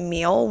couldn't eat a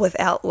meal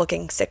without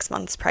looking 6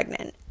 months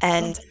pregnant.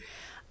 And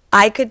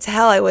I could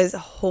tell I was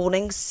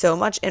holding so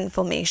much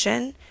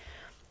inflammation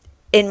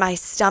in my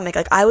stomach.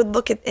 Like I would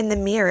look in the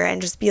mirror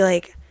and just be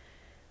like,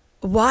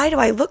 why do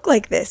I look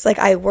like this? Like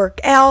I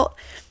work out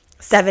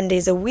 7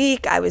 days a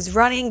week. I was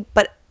running,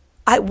 but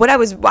I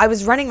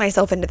was running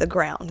myself into the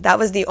ground. That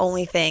was the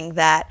only thing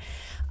that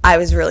I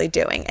was really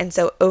doing. And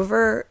so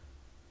over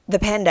the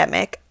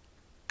pandemic,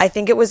 I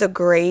think it was a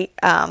great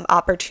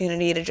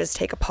opportunity to just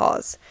take a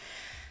pause.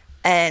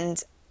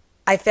 And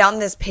I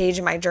found this page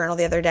in my journal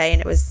the other day, and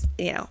it was,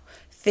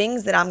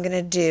 things that I'm going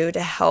to do to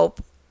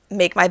help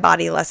make my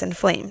body less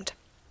inflamed.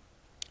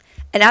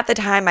 And at the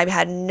time, I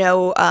had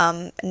no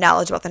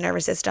knowledge about the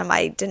nervous system.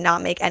 I did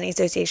not make any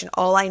association.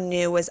 All I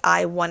knew was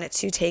I wanted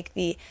to take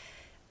the,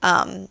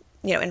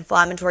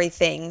 inflammatory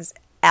things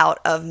out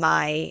of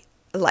my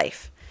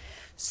life.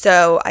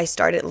 So I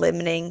started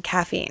limiting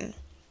caffeine.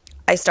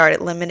 I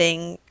started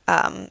limiting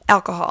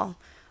alcohol.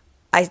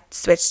 I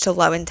switched to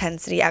low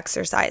intensity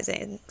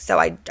exercising. So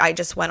I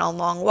just went on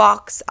long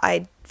walks.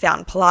 I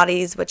found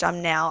Pilates, which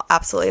I'm now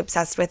absolutely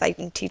obsessed with. I've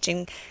been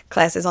teaching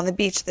classes on the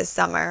beach this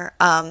summer.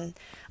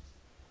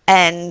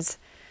 and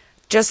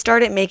just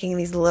started making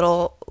these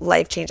little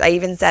life changes. I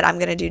even said I'm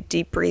going to do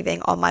deep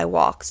breathing on my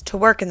walks to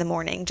work in the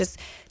morning, just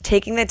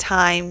taking the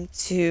time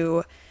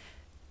to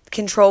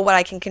control what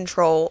I can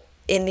control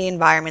in the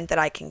environment that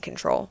I can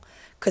control.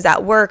 Because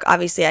at work,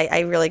 obviously,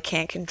 I really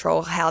can't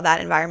control how that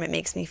environment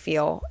makes me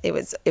feel. It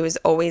was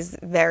always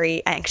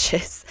very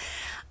anxious.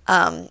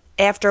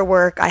 After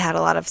work, I had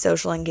a lot of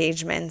social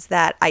engagements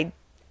that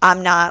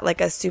I'm not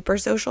like a super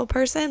social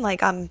person.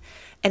 Like I'm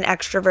an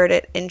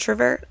extroverted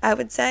introvert, I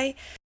would say.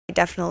 I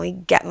definitely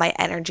get my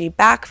energy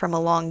back from a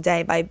long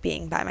day by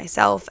being by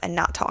myself and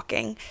not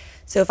talking.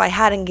 So if I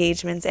had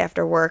engagements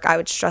after work, I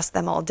would stress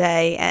them all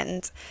day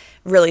and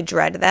really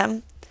dread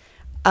them.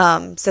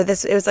 So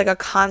it was like a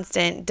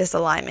constant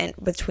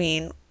disalignment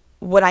between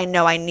what I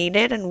know I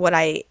needed and what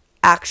I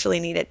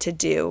actually needed to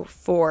do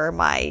for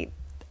my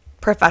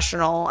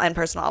professional and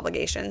personal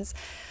obligations.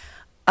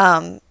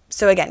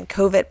 So again,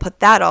 COVID put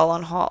that all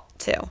on halt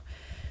too.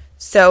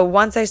 So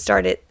once I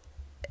started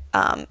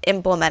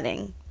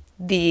implementing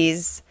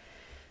these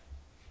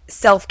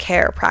self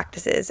care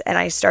practices and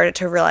I started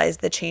to realize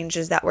the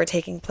changes that were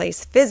taking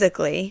place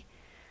physically,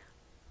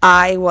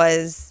 I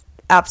was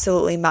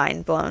absolutely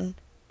mind blown.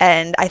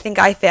 And I think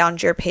I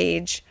found your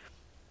page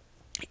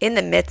in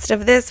the midst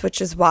of this, which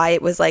is why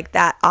it was like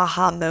that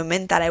aha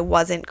moment that I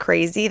wasn't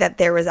crazy, that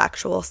there was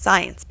actual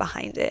science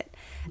behind it.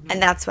 Mm-hmm.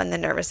 And that's when the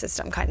nervous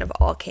system kind of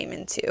all came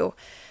into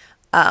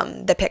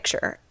the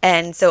picture.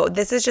 And so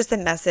this is just a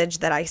message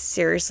that I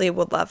seriously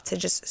would love to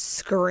just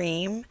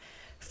scream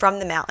from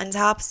the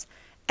mountaintops,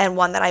 and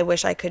one that I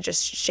wish I could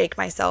just shake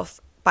myself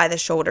by the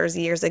shoulders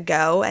years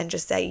ago and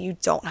just say, you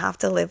don't have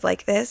to live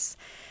like this.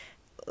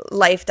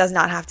 Life does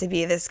not have to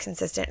be this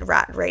consistent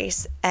rat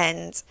race.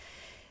 And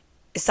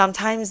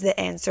sometimes the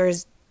answer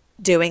is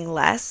doing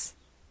less.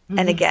 And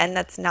Mm-hmm. again,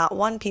 that's not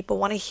one people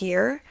want to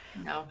hear,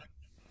 No.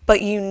 but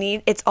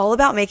it's all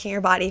about making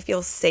your body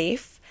feel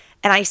safe.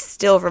 And I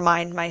still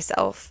remind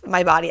myself,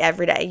 my body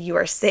every day, you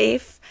are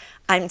safe.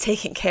 I'm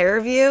taking care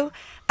of you.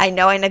 I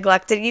know I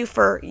neglected you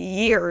for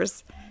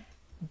years,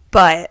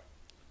 but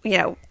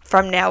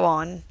from now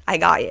on, I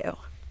got you.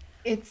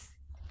 It's,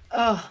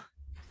 oh,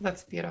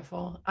 that's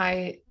beautiful.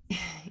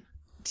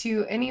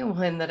 To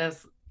anyone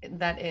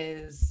that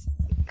is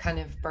kind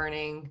of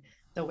burning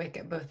the wick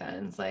at both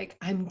ends, like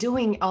I'm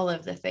doing all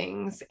of the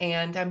things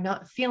and I'm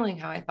not feeling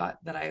how I thought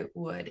that I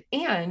would.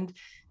 And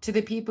to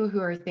the people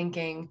who are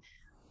thinking,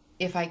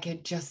 if I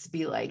could just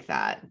be like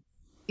that,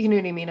 you know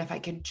what I mean? If I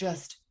could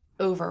just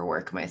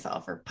overwork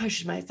myself or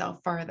push myself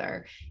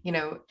farther,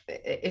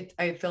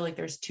 I feel like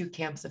there's two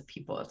camps of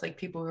people. It's like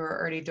people who are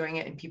already doing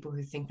it and people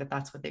who think that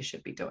that's what they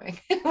should be doing.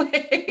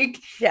 Like,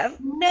 Yeah.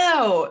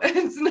 no,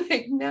 it's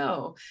like,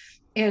 no.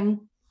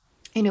 And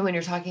when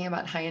you're talking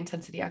about high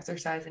intensity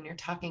exercise and you're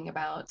talking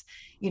about,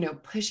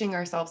 pushing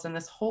ourselves in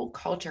this whole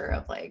culture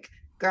of like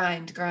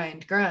grind,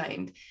 grind,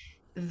 grind,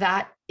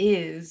 that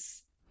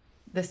is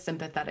the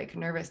sympathetic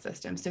nervous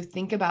system. So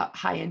think about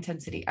high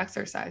intensity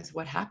exercise.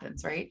 What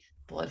happens, right?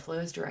 Blood flow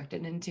is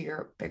directed into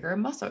your bigger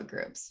muscle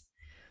groups.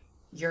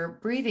 Your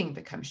breathing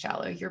becomes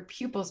shallow, your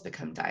pupils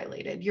become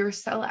dilated, your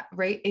cell,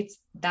 right?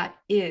 That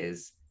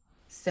is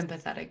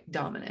sympathetic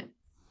dominant.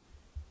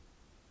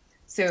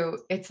 So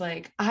it's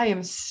like, I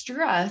am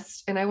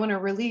stressed and I want to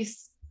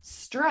release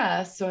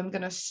stress. So I'm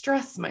going to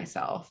stress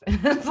myself. And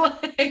it's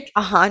like,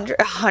 A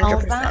hundred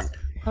how's that? percent.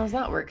 How's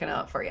that working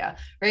out for you?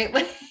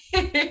 Right.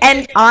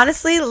 And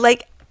honestly,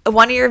 like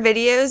one of your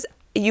videos,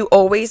 you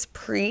always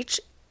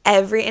preach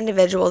every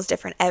individual is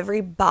different,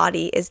 every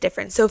body is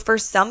different. So for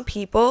some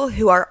people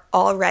who are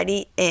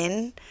already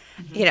in,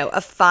 Mm-hmm.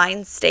 a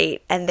fine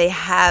state and they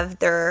have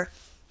their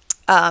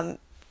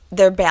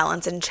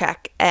balance in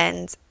check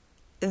and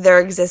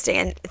they're existing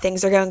and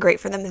things are going great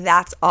for them,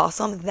 that's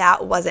awesome.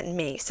 That wasn't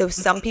me. So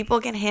some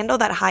people can handle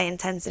that high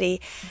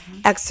intensity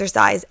Mm-hmm.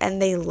 exercise and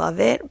they love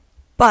it.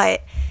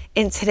 But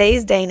in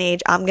today's day and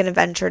age, I'm going to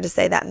venture to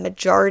say that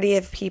majority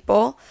of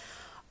people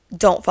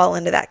don't fall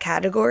into that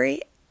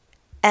category.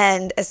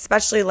 And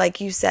especially like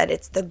you said,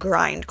 it's the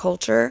grind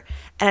culture.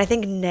 And I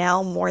think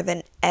now more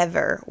than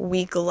ever,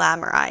 we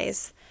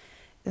glamorize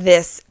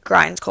this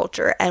grind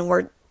culture,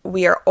 and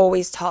we are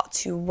always taught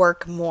to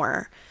work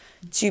more,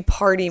 to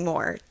party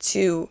more,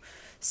 to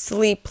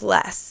sleep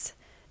less,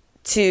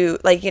 to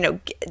like,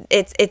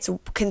 it's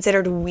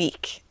considered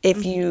weak if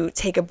Mm-hmm. you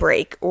take a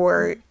break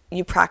or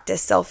you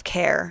practice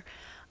self-care.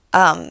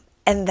 And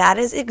that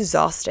is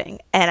exhausting.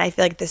 And I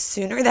feel like the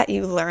sooner that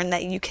you learn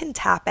that you can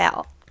tap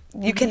out,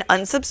 you Mm-hmm. can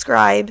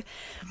unsubscribe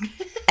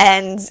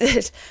and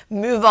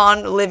move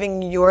on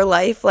living your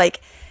life,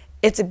 like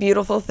it's a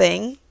beautiful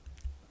thing,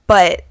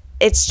 but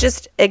it's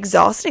just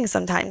exhausting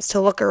sometimes to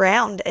look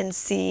around and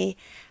see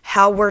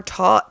how we're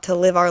taught to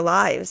live our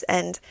lives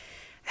and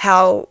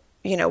how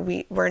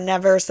we're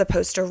never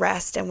supposed to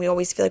rest and we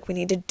always feel like we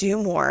need to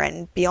do more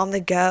and be on the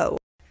go.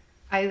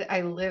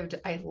 I lived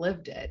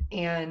it.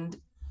 And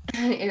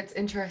it's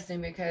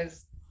interesting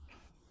because,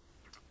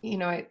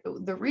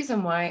 the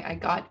reason why I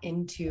got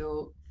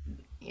into,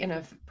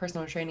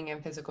 personal training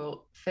and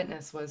physical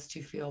fitness was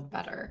to feel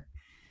better.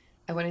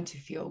 I wanted to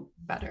feel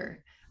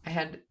better. I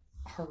had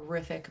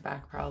horrific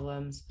back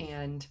problems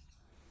and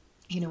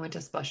went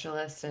to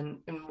specialists and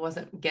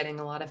wasn't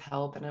getting a lot of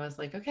help. And I was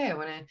like, okay, I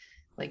want to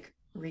like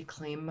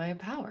reclaim my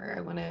power.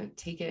 I want to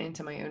take it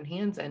into my own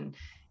hands and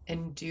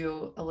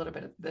do a little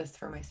bit of this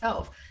for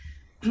myself.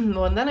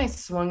 Well, and then I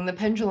swung the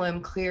pendulum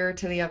clear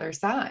to the other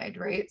side,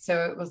 right?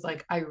 So it was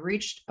like I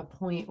reached a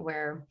point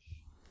where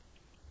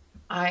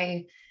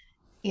I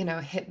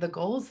hit the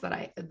goals that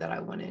I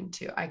wanted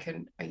to. I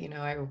could,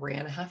 I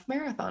ran a half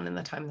marathon in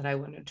the time that I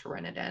wanted to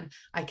run it in.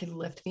 I could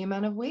lift the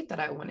amount of weight that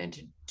I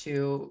wanted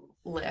to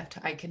lift.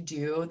 I could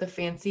do the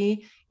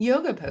fancy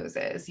yoga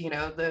poses,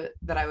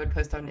 that I would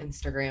post on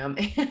Instagram.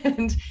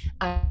 And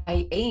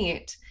I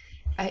ate,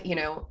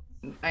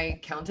 I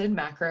counted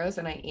macros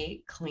and I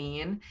ate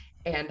clean.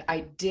 And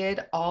I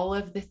did all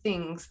of the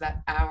things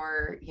that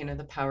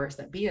the powers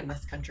that be in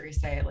this country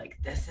say, like,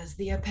 this is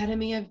the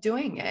epitome of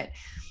doing it.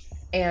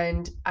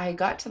 And I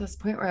got to this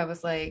point where I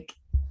was like,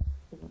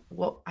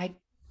 well, I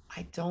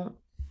don't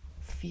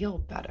feel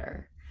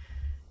better.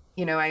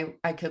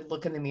 I could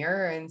look in the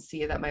mirror and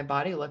see that my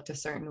body looked a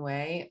certain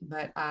way,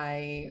 but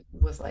I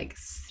was like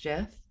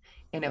stiff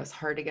and it was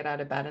hard to get out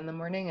of bed in the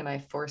morning, and I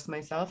forced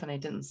myself and I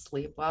didn't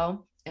sleep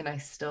well, and I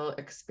still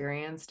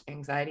experienced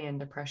anxiety and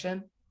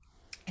depression.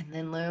 And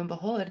then lo and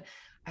behold,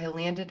 I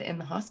landed in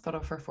the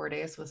hospital for 4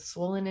 days with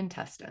swollen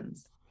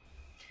intestines.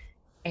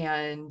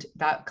 And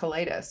that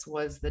colitis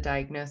was the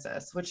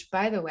diagnosis, which,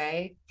 by the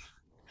way,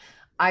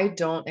 I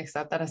don't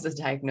accept that as a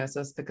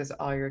diagnosis, because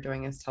all you're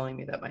doing is telling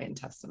me that my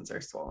intestines are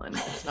swollen.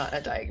 It's not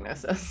a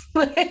diagnosis.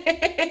 Like, That's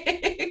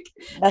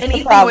the anything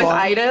with problem.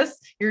 itis,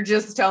 you're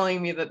just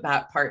telling me that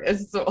that part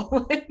is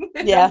swollen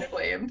and Yeah.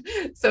 inflamed.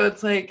 So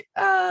it's like,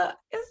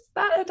 is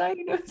that a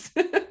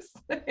diagnosis?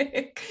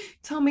 Like,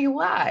 tell me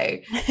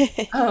why.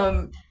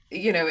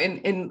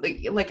 And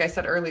like I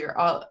said earlier,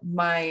 all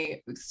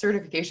my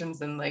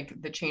certifications and like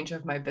the change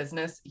of my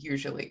business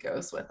usually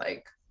goes with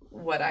like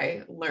what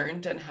I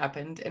learned and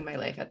happened in my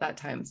life at that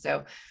time.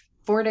 So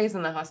 4 days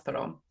in the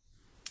hospital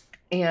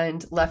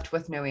and left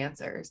with no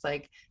answers.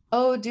 Like,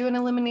 oh, do an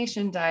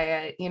elimination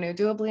diet,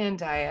 do a bland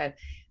diet.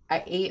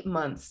 8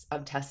 months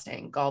of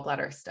testing,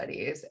 gallbladder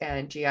studies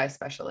and GI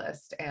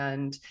specialist,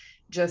 and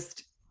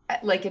just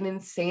like an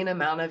insane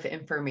amount of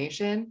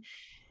information.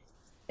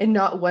 And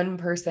not one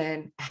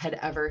person had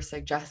ever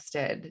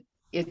suggested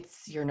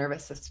it's your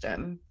nervous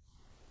system.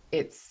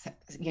 It's,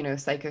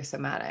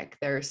 psychosomatic.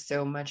 There's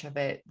so much of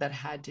it that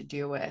had to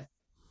do with,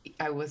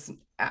 I was,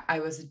 I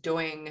was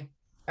doing,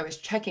 I was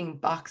checking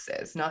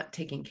boxes, not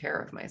taking care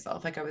of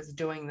myself. Like I was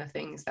doing the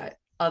things that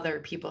other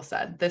people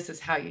said, this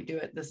is how you do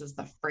it. This is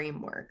the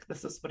framework.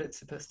 This is what it's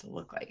supposed to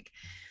look like.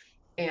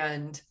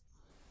 And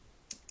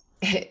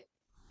it,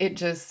 it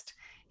just,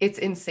 it's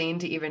insane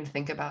to even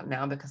think about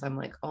now, because I'm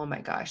like, oh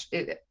my gosh,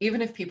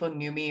 even if people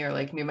knew me or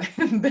like knew my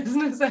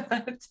business at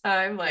that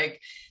time,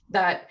 like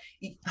that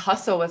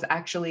hustle was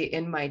actually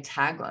in my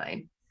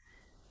tagline.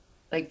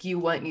 Like, you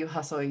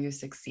hustle, you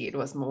succeed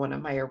was one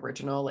of my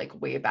original,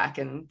 like way back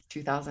in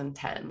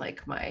 2010,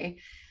 like my,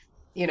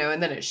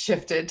 and then it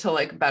shifted to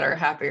like better,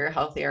 happier,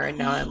 healthier. And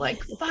now I'm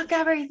like, fuck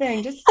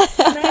everything. Just be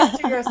nice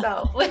to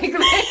yourself. Like,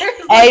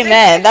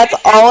 Amen. That's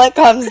all it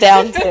comes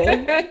down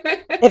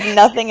to, if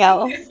nothing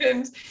else.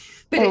 and,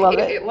 but I love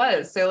it. it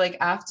was. So like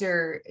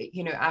after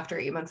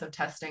 8 months of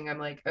testing, I'm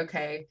like,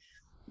 okay,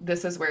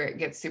 this is where it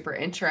gets super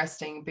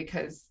interesting,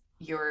 because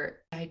your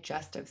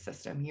digestive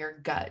system, your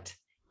gut,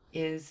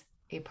 is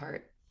a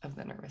part of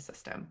the nervous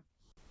system.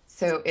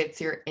 So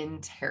it's your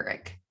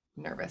enteric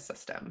nervous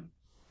system.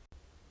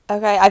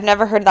 Okay, I've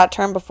never heard that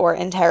term before.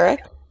 Enteric.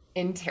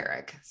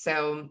 Enteric.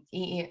 So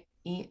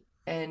Enteric.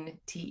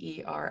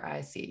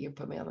 You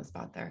put me on the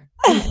spot there.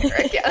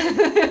 Enteric, yeah.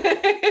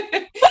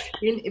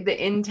 In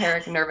the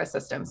enteric nervous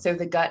system. So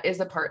the gut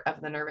is a part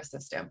of the nervous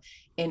system,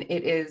 and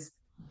it is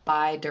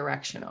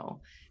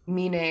bidirectional,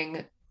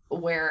 meaning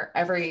where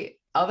every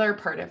other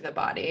part of the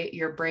body,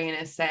 your brain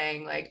is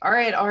saying like, all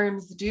right,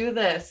 arms, do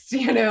this,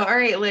 all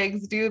right,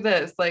 legs, do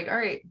this, like, all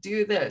right,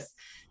 do this.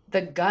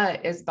 The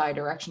gut is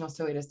bidirectional.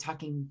 So it is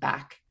talking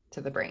back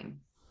to the brain.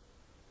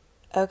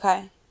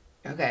 Okay.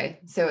 Okay.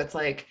 So it's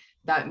like,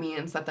 that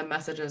means that the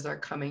messages are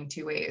coming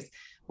two ways,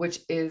 which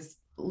is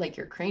like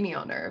your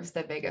cranial nerves,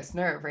 the vagus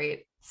nerve,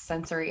 right?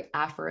 Sensory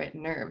afferent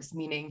nerves,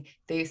 meaning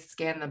they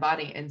scan the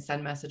body and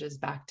send messages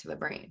back to the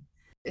brain.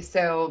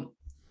 So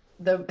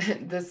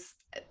this,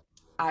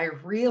 I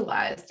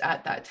realized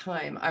at that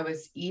time I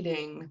was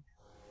eating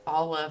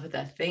all of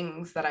the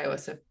things that I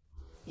was,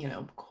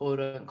 quote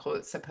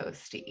unquote,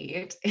 supposed to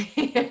eat.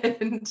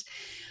 And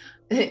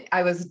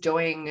I was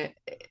doing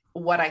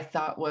what I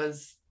thought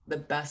was the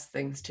best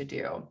things to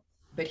do.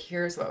 But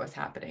here's what was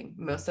happening.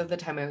 Most of the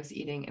time I was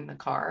eating in the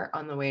car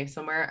on the way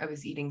somewhere. I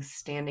was eating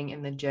standing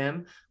in the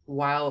gym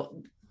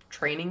while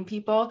training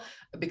people,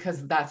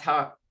 because that's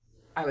how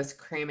I was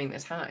cramming the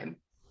time.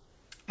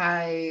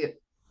 I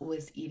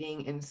was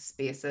eating in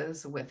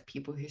spaces with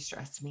people who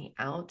stressed me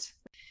out.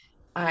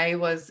 I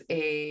was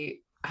a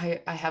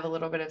I have a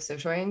little bit of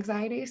social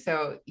anxiety.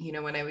 So,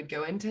 when I would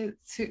go into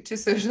to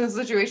social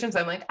situations,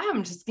 I'm like,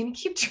 I'm just gonna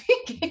keep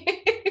drinking.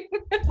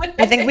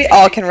 I think we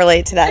all can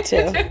relate to that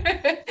too.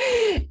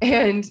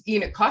 And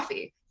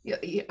coffee.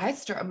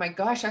 Oh my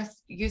gosh, I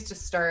used to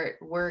start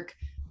work.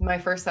 My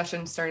first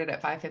session started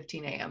at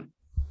 5:15 a.m.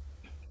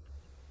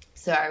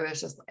 So I was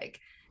just like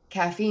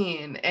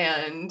caffeine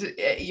and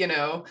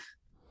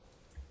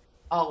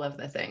all of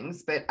the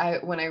things. But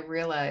when I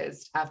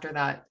realized after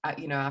that,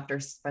 after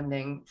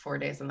spending 4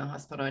 days in the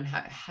hospital and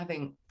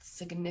having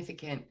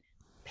significant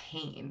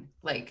pain,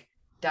 like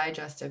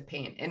digestive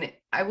pain, and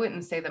I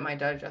wouldn't say that my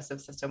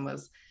digestive system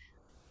was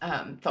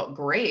felt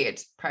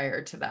great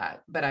prior to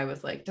that, but I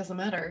was like, doesn't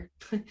matter.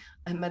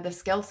 The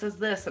scale says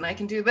this, and I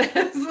can do this.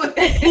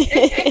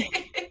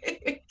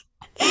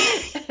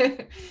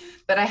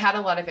 But I had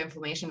a lot of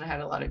inflammation. I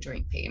had a lot of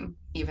joint pain,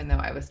 even though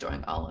I was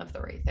doing all of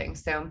the right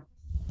things. So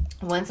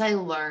once I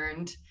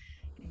learned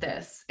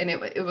this, and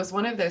it was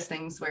one of those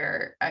things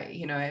where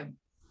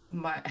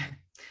my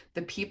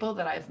the people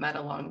that I've met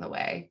along the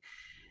way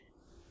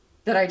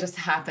that I just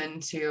happen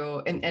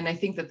to, and I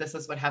think that this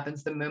is what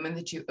happens the moment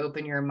that you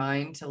open your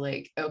mind to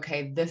like,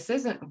 okay, this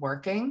isn't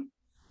working.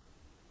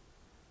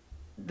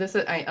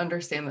 I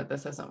understand that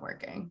this isn't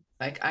working.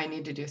 Like I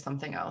need to do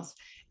something else.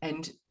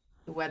 And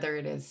whether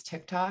it is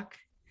TikTok,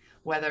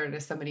 whether it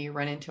is somebody you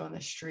run into on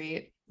the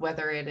street,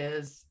 whether it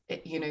is,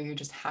 you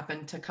just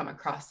happen to come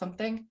across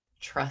something,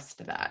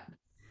 trust that.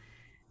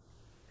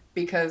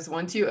 Because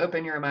once you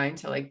open your mind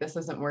to like, this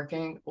isn't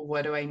working,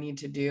 what do I need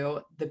to do?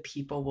 The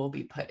people will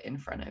be put in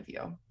front of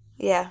you.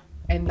 Yeah.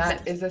 And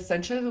that is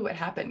essentially what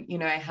happened.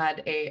 I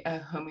had a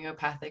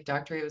homeopathic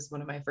doctor. He was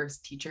one of my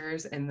first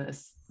teachers in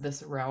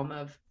this realm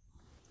of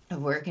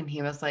work, and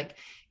he was like,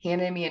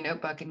 handed me a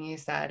notebook, and he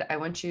said, I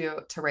want you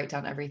to write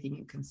down everything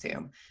you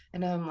consume.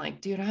 And I'm like,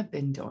 dude, I've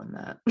been doing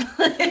that.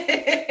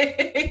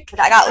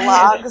 I got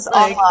logs on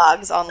like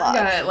logs on I logs.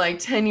 got like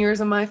 10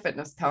 years on my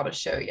fitness pal to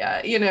show you,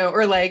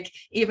 or like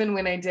even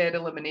when I did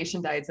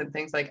elimination diets and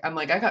things, like I'm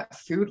like, I got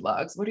food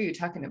logs. What are you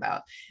talking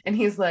about? And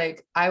he's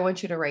like, I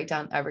want you to write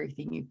down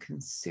everything you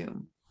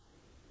consume,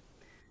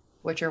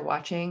 what you're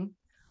watching,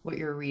 what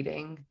you're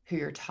reading, who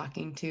you're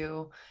talking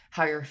to,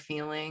 how you're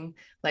feeling,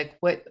 like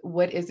what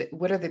is it,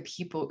 what are the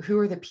people, who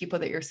are the people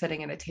that you're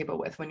sitting at a table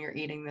with when you're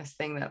eating this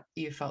thing that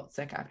you felt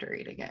sick after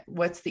eating it?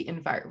 What's the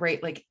environment,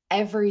 right? Like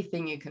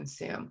everything you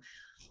consume.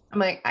 I'm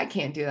like, I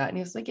can't do that. And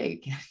he was like, yeah, you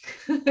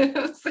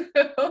can.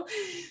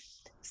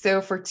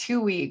 So for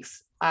 2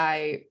 weeks,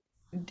 I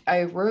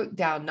wrote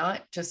down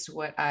not just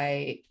what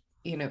I,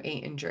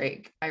 ate and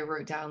drank. I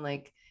wrote down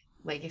like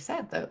I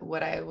said,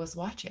 what I was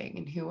watching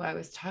and who I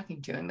was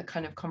talking to and the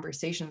kind of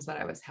conversations that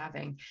I was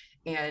having.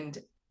 And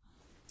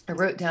I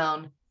wrote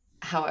down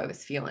how I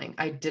was feeling.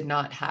 I did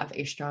not have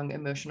a strong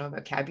emotional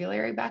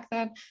vocabulary back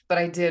then, but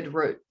I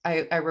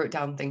wrote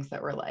down things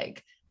that were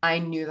like, I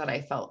knew that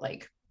I felt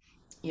like,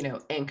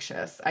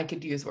 anxious. I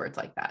could use words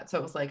like that. So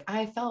it was like,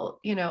 I felt,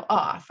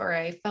 off, or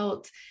I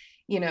felt,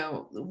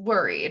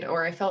 worried,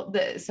 or I felt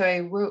this. So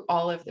I wrote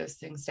all of those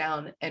things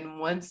down. And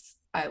once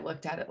I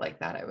looked at it like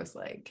that, I was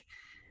like,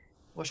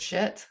 well,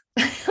 shit.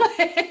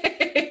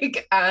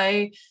 Like,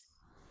 I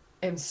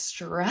am I was like,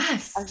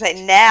 stressed.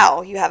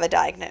 now you have a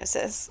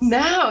diagnosis.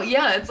 Now,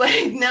 yeah, it's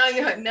like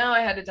now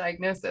I had a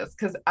diagnosis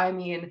because I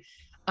mean,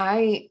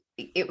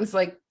 it was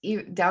like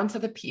down to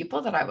the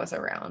people that I was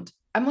around.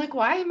 I'm like,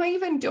 why am I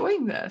even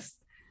doing this?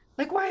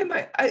 Like, why am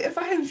if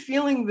I am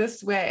feeling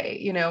this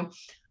way,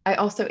 I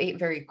also ate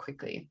very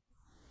quickly.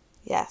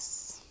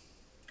 Yes.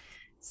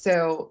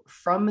 So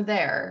from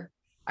there,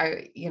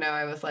 I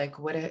was like,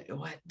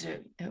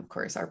 of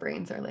course, our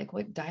brains are like,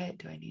 what diet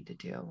do I need to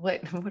do?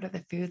 What are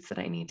the foods that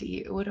I need to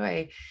eat?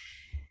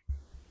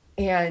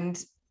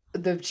 And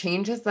the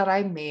changes that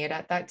I made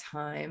at that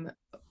time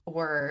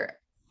were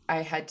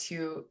I had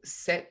to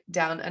sit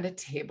down at a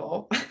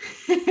table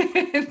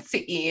to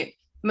eat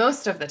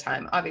most of the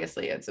time.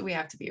 Obviously, we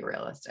have to be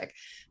realistic,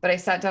 but I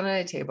sat down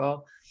at a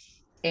table,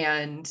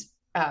 and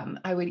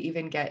I would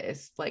even get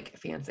as like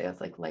fancy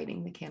as like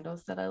lighting the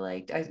candles that I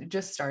liked. I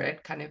just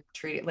started kind of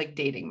treating like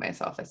dating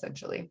myself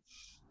essentially.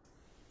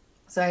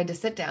 So I had to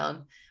sit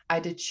down. I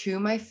had to chew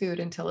my food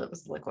until it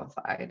was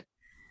liquefied.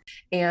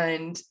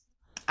 And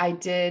I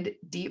did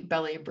deep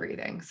belly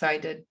breathing. So I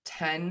did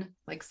 10,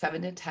 like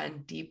 7 to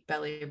 10 deep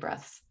belly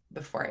breaths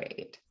before I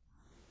ate.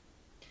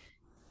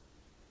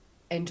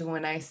 And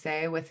when I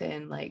say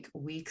within like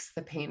weeks,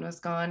 the pain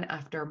was gone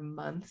after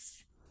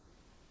months,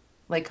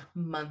 like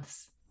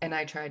months. And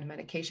I tried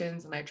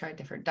medications and I tried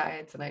different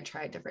diets and I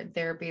tried different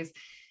therapies.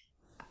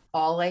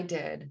 All I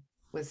did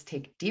was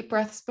take deep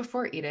breaths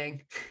before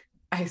eating.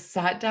 I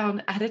sat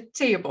down at a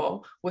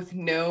table with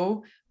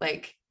no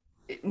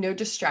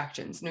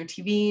distractions, no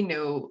TV,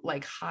 no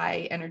like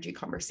high energy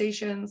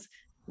conversations,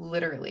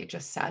 literally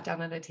just sat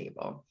down at a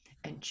table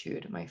and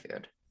chewed my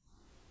food.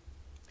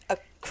 A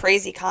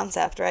crazy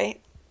concept,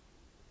 right?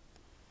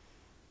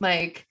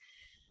 Like,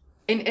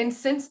 and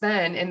since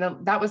then,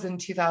 that was in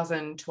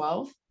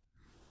 2012.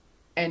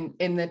 And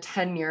in the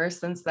 10 years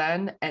since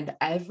then, and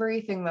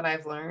everything that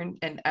I've learned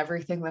and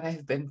everything that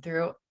I've been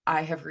through,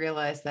 I have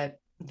realized that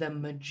the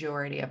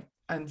majority of,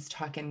 I'm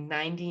talking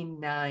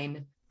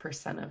 99%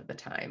 of the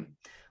time,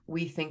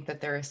 we think that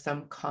there is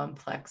some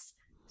complex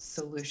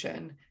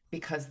solution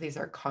because these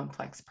are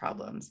complex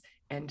problems.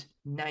 And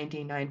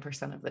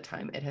 99% of the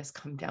time, it has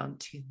come down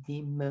to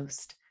the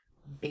most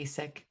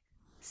basic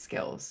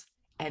skills.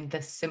 And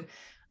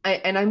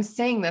and I'm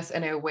saying this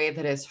in a way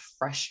that is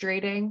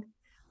frustrating.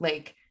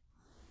 Like,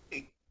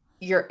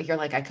 you're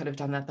like, I could have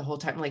done that the whole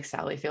time, like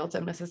Sally Fields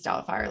and Mrs.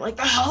 Doubtfire, like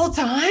the whole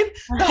time.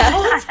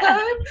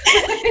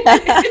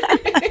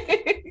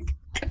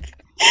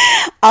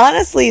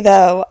 Honestly,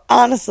 though,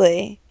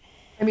 honestly,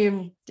 I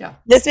mean, yeah.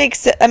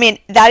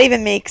 that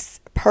even makes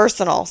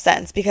personal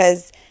sense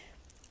because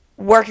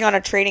working on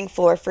a trading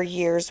floor for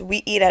years,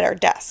 we eat at our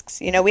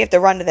desks. You know, we have to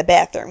run to the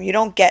bathroom. You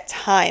don't get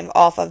time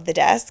off of the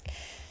desk.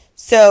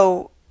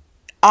 So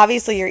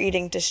obviously, you're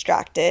eating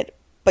distracted,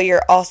 but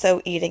you're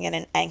also eating in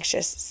an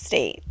anxious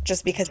state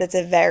just because it's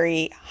a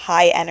very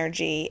high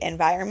energy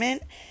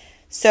environment.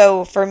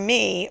 So for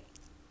me,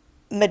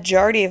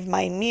 majority of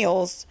my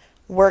meals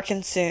were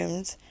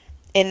consumed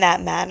in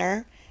that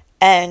manner.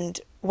 And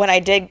when I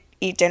did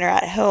eat dinner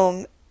at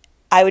home,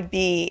 I would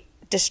be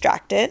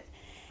distracted.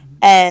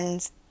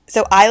 And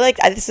so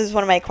this is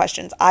one of my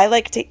questions. I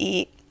like to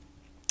eat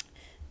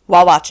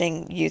while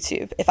watching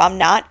YouTube. If I'm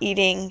not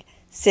eating,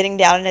 sitting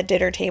down at a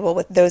dinner table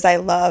with those I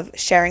love,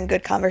 sharing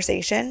good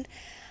conversation,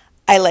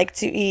 I like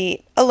to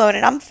eat alone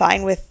and I'm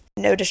fine with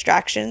no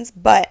distractions,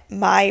 but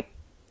my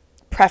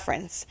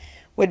preference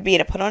would be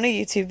to put on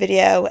a YouTube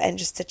video and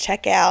just to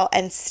check out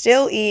and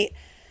still eat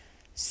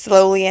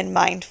slowly and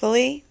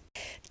mindfully.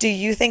 Do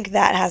you think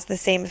that has the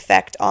same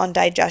effect on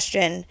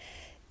digestion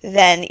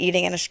than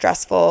eating in a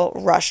stressful,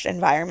 rushed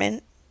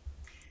environment?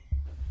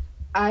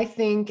 I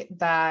think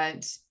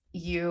that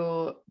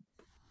you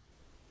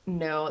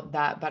know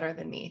that better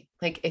than me.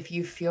 Like, if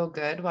you feel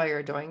good while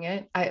you're doing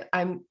it,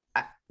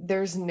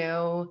 there's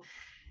no,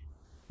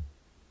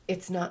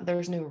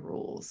 there's no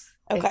rules.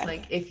 It's Okay.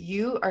 like, if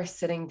you are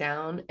sitting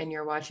down and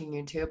you're watching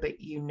YouTube,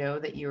 but you know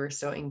that you are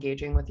still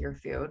engaging with your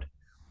food,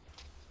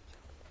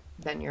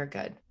 then you're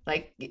good.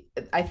 Like,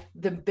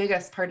 the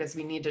biggest part is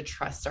we need to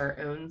trust our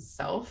own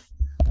self.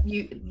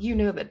 You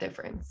know the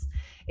difference.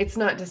 It's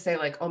not to say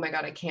like, oh my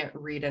God, I can't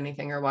read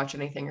anything or watch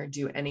anything or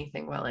do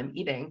anything while I'm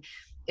eating.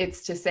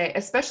 It's to say,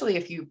 especially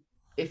if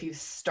you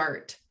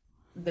start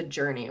the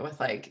journey with,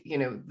 like,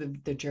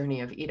 the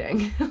journey of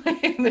eating,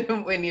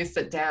 when you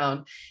sit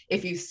down,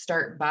 if you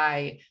start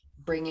by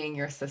bringing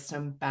your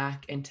system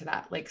back into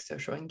that like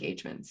social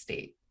engagement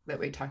state that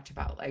we talked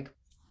about, like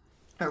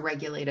a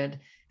regulated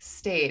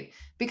state.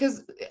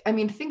 Because I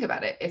mean, think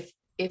about it.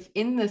 If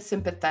in the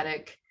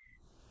sympathetic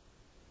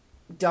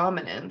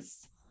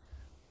dominance,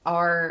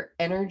 our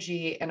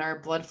energy and our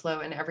blood flow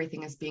and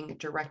everything is being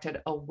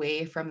directed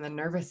away from the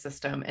nervous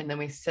system, and then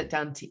we sit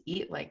down to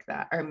eat like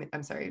that, or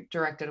I'm sorry,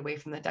 directed away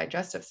from the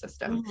digestive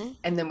system, Mm-hmm.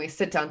 and then we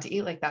sit down to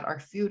eat like that, our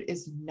food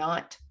is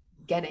not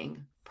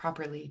getting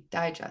properly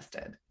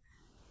digested.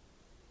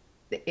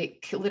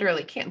 It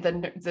literally can't.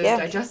 The Yeah.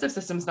 digestive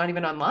system's not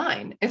even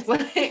online. It's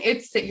like,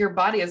 your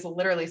body is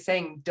literally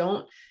saying,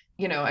 don't,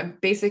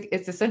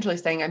 it's essentially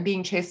saying, I'm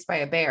being chased by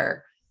a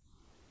bear,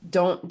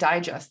 don't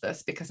digest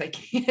this because I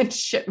can't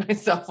shit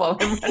myself while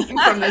I'm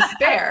running from this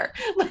bear.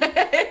 So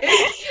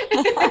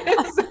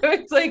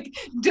it's like,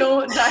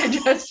 don't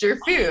digest your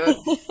food.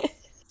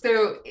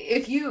 So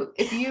if you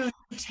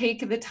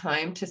take the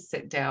time to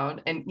sit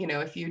down, and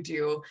if you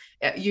do,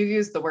 you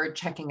use the word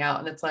checking out,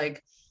 and it's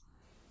like,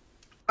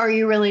 are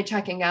you really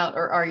checking out,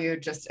 or are you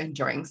just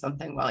enjoying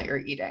something while you're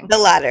eating? The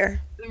latter.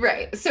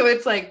 Right. So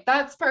it's like,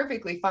 that's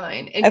perfectly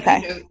fine. And,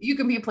 Okay. you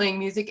can be playing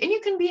music and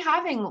you can be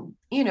having,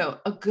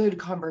 a good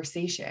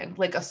conversation,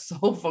 like a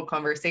soulful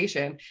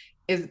conversation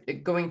is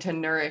going to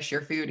nourish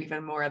your food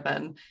even more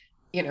than,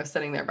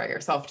 sitting there by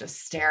yourself,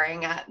 just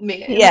staring at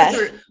me. And that's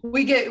Yeah.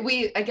 where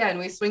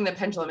we swing the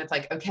pendulum. It's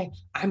like, okay,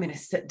 I'm going to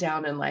sit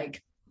down and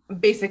like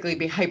basically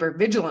be hyper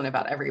vigilant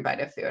about every bite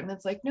of food. And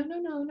it's like, no, no,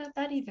 no, not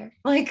that either.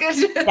 Like,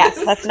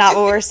 Yes, that's not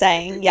what we're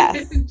saying.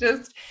 Yes.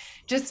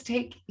 just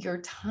take your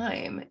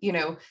time.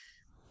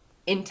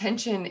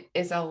 Intention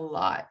is a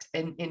lot,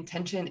 and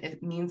intention,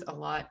 it means a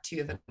lot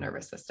to the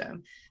nervous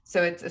system.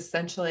 So it's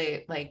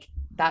essentially like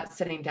that,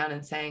 sitting down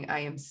and saying,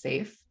 I am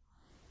safe.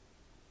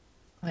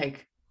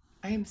 Like,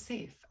 I am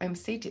safe. I'm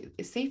safe to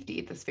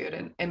eat this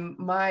food. And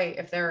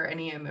if there are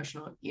any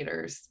emotional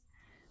eaters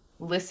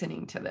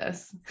listening to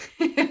this,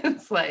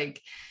 it's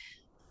like,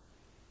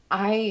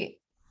 I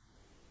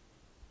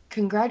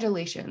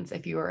congratulations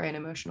if you are an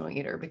emotional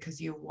eater, because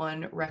you,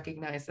 one,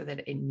 recognize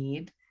that a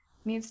need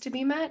needs to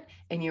be met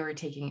and you are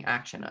taking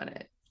action on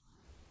it.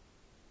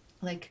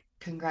 Like,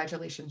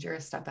 congratulations, you're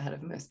a step ahead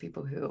of most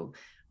people who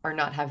are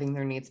not having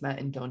their needs met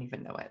and don't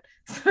even know it.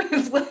 So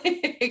it's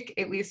like,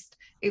 at least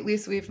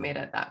we've made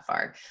it that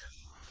far.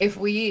 If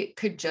we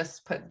could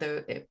just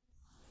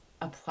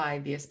apply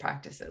these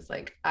practices,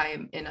 like, I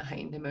am in a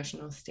heightened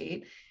emotional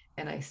state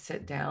and I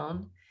sit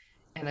down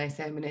and I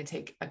say I'm going to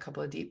take a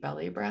couple of deep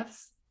belly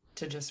breaths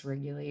to just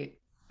regulate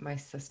my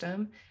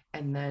system,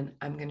 and then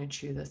I'm going to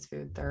chew this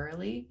food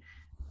thoroughly,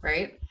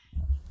 right?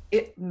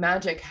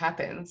 Magic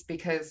happens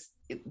because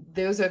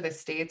those are the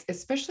states,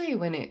 especially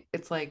when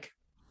it's like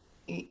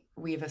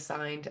we've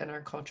assigned in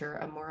our culture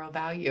a moral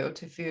value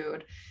to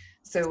food.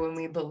 So when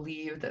we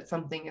believe that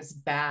something is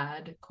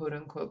bad, quote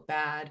unquote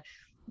bad,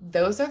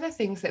 those are the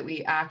things that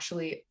we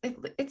actually,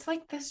 it's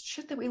like this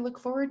shit that we look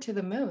forward to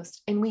the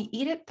most. And we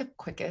eat it the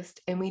quickest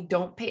and we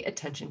don't pay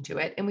attention to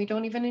it and we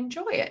don't even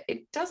enjoy it.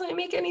 It doesn't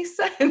make any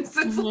sense.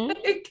 It's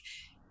like,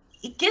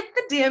 get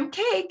the damn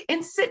cake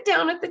and sit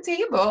down at the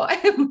table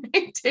and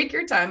like, take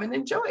your time and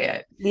enjoy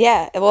it.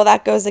 Yeah, well,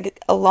 that goes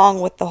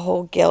along with the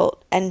whole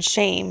guilt and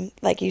shame,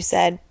 like you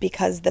said,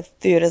 because the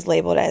food is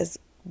labeled as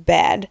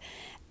bad.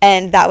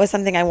 And that was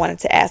something I wanted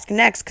to ask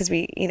next because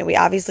we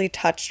obviously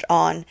touched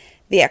on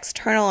the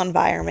external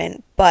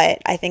environment, but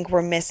I think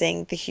we're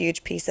missing the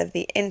huge piece of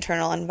the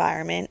internal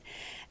environment.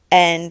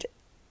 And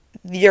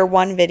your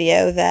one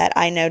video that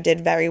I know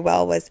did very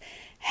well was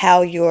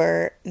how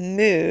your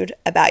mood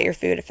about your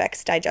food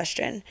affects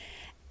digestion.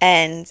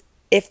 And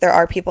if there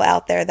are people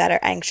out there that are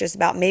anxious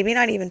about maybe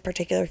not even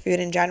particular food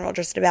in general,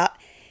 just about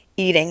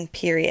eating,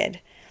 period,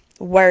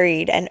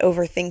 worried and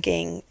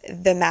overthinking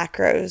the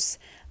macros,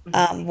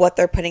 Mm-hmm. what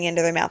they're putting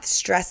into their mouth,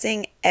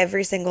 stressing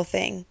every single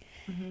thing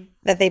Mm-hmm.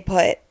 that they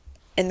put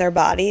in their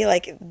body,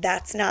 like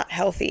that's not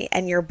healthy.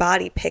 And your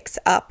body picks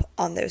up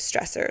on those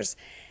stressors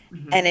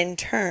Mm-hmm. and in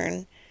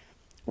turn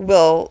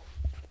will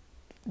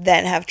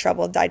then have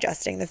trouble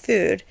digesting the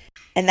food.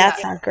 And Yeah,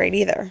 that's not great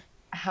either.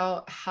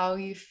 how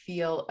you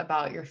feel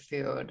about your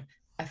food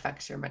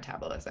affects your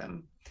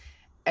metabolism.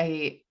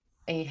 A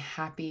a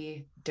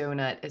happy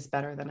donut is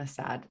better than a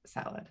sad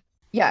salad.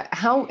 Yeah,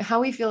 how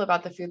we feel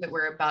about the food that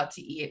we're about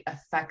to eat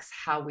affects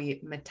how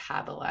we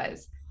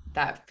metabolize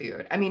that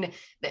food. I mean,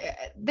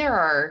 there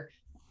are,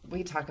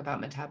 we talk about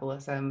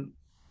metabolism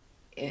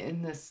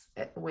in this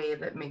way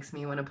that makes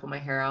me want to pull my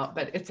hair out,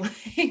 but it's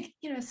like,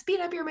 speed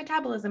up your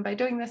metabolism by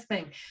doing this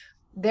thing.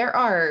 There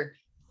are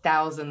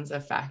thousands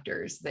of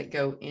factors that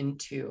go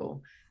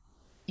into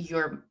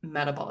your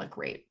metabolic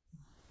rate,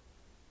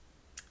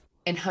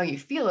 and how you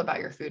feel about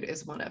your food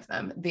is one of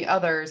them. The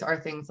others are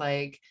things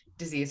like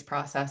disease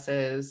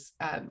processes,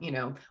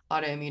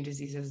 autoimmune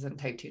diseases and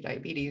type 2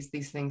 diabetes.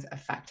 These things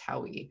affect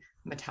how we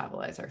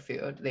metabolize our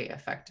food. They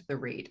affect the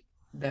rate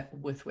that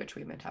with which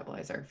we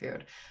metabolize our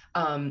food.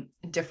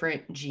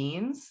 Different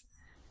genes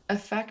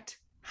affect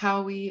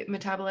how we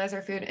metabolize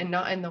our food, and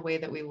not in the way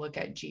that we look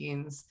at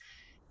genes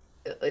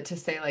to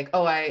say like,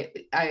 oh, I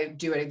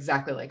do it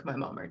exactly like my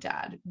mom or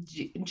dad.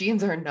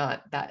 Genes are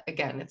not that.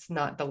 Again, it's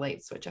not the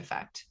light switch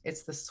effect,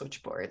 it's the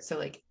switchboard. So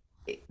like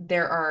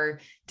there are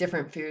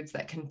different foods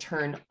that can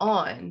turn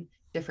on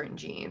different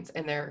genes,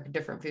 and there are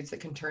different foods that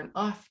can turn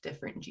off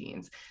different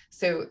genes.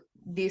 So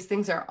these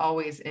things are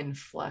always in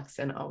flux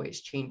and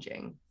always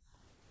changing,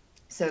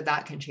 so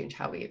that can change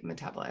how we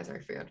metabolize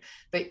our food.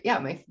 But yeah,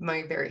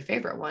 my very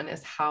favorite one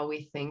is how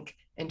we think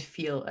and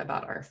feel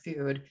about our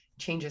food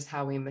changes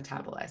how we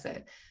metabolize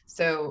it.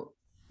 So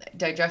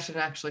digestion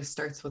actually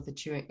starts with the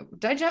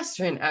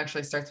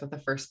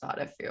first thought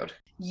of food.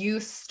 You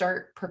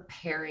start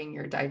preparing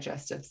your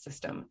digestive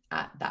system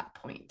at that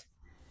point,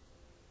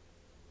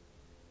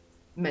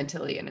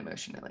 mentally and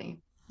emotionally.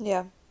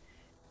 Yeah.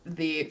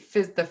 The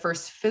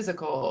first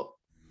physical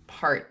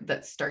part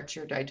that starts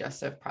your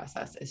digestive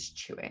process is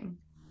chewing.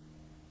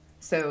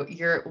 So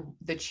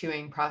the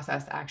chewing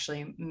process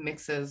actually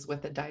mixes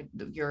with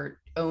your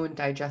own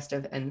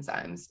digestive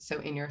enzymes. So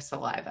in your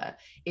saliva,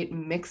 it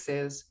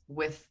mixes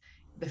with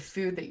the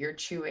food that you're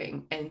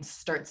chewing and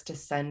starts to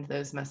send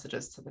those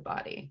messages to the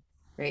body,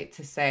 right?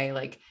 To say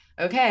like,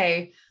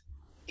 okay,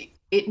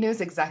 it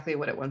knows exactly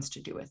what it wants to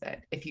do with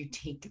it if you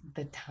take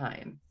the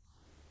time.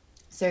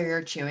 So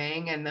you're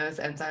chewing and those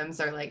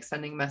enzymes are like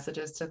sending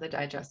messages to the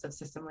digestive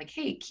system like,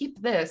 hey,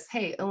 keep this,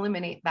 hey,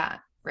 eliminate that,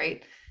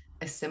 right?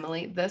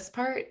 Assimilate this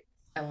part,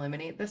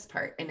 eliminate this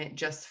part, and it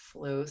just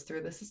flows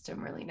through the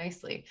system really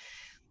nicely.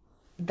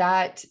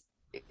 That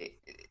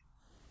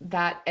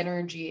that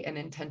energy and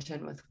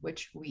intention with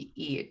which we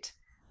eat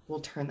will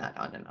turn that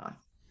on and off.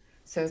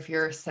 So if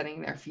you're sitting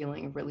there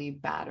feeling really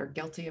bad or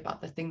guilty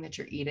about the thing that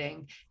you're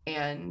eating,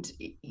 and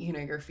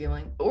you're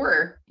feeling,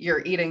 or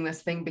you're eating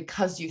this thing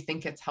because you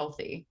think it's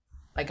healthy,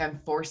 like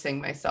I'm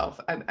forcing myself.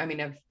 I mean,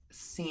 I've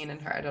seen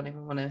and heard, I don't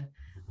even want to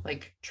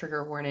like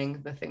trigger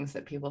warning the things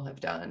that people have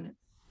done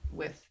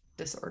with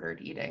disordered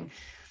eating,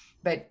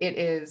 but it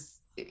is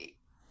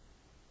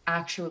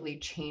actually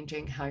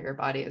changing how your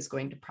body is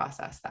going to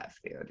process that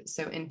food.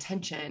 So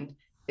intention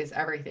is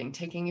everything.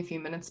 Taking a few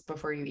minutes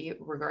before you eat,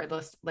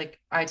 regardless, like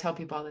I tell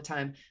people all the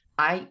time,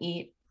 I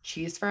eat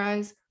cheese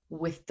fries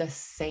with the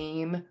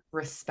same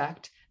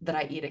respect that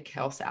I eat a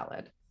kale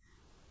salad.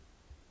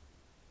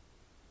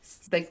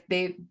 Like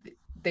they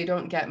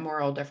don't get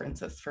moral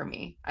differences for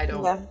me. I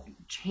don't Yeah.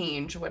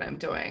 change what I'm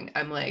doing.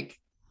 I'm like,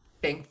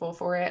 thankful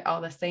for it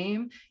all the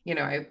same.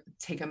 I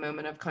take a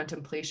moment of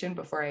contemplation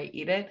before I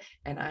eat it,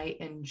 and I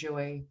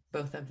enjoy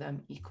both of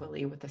them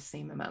equally with the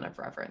same amount of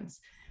reverence.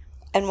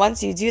 And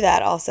once you do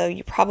that, also,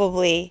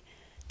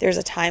 there's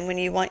a time when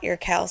you want your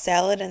kale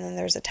salad, and then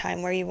there's a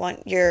time where you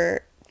want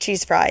your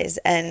cheese fries.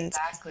 And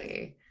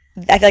Exactly.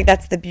 I feel like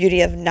that's the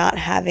beauty of not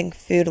having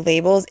food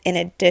labels in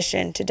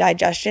addition to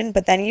digestion.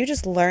 But then you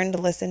just learn to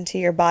listen to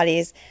your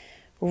body's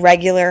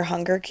regular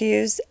hunger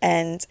cues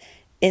and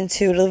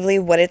intuitively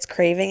what it's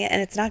craving.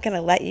 And it's not going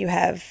to let you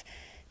have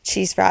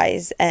cheese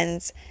fries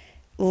and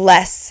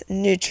less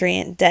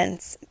nutrient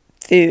dense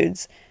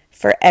foods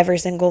for every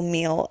single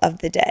meal of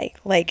the day.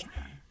 Like,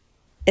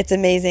 it's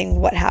amazing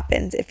what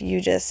happens if you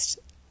just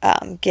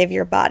give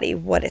your body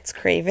what it's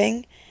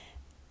craving,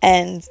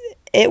 and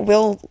it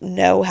will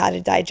know how to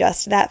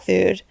digest that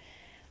food,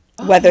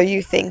 Oh whether my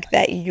you think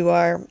that you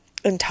are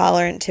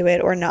intolerant to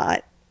it or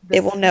not. the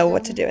It will know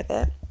what to symptom do with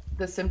it.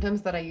 the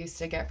symptoms that I used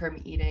to get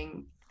from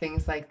eating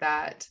things like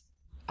that,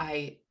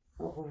 I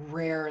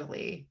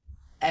rarely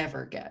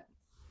ever get.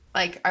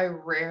 Like, I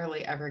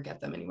rarely ever get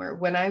them anywhere.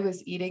 When I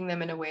was eating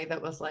them in a way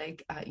that was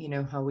like,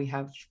 how we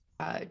have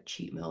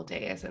cheat meal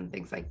days and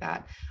things like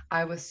that,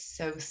 I was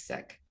so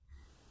sick,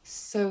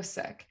 so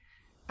sick.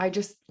 I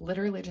just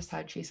literally just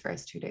had cheese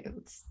fries 2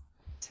 days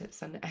to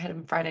Sunday. I had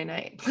them Friday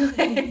night.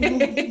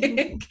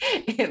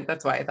 And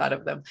that's why I thought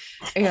of them.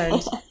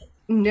 And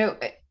no,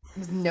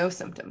 no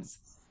symptoms.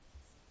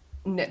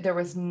 No, there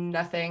was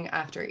nothing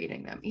after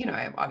eating them.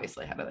 I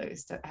obviously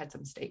had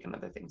some steak and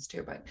other things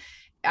too, but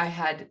I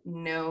had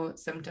no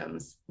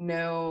symptoms.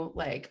 No,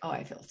 like, oh,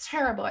 I feel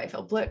terrible. I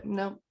feel bloat.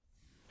 No,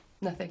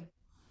 nothing.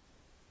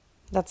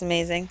 That's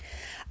amazing.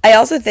 I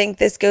also think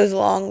this goes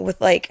along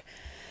with, like,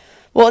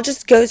 well, it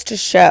just goes to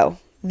show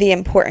the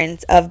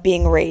importance of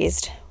being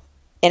raised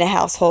in a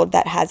household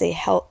that has a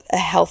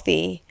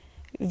healthy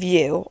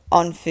view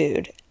on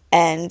food.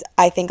 And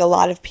I think a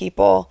lot of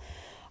people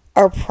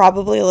are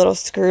probably a little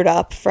screwed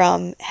up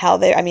from how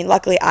they, I mean,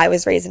 luckily I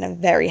was raised in a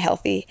very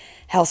healthy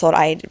household.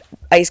 I had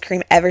ice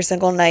cream every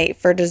single night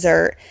for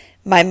dessert.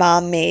 My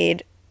mom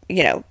made,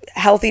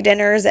 healthy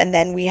dinners, and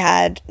then we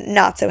had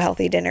not so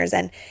healthy dinners,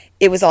 and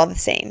it was all the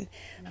same.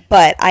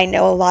 But I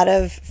know a lot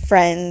of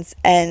friends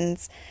and,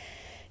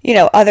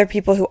 other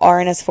people who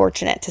aren't as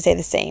fortunate to say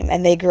the same,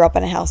 and they grew up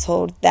in a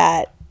household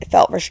that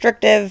felt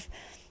restrictive,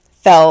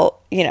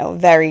 felt,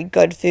 very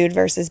good food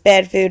versus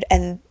bad food,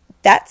 and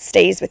that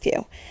stays with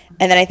you.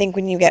 And then I think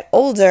when you get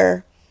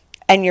older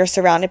and you're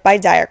surrounded by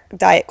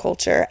diet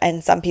culture,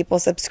 and some people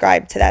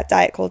subscribe to that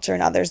diet culture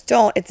and others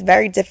don't, it's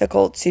very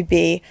difficult to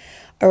be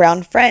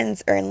around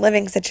friends or in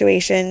living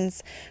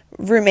situations,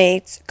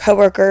 roommates,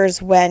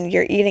 coworkers, when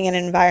you're eating in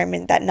an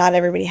environment that not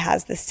everybody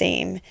has the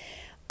same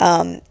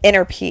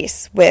inner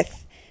peace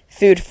with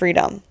food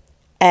freedom.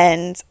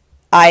 And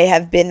I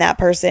have been that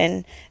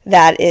person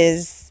that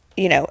is,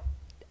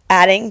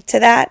 adding to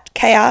that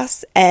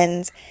chaos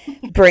and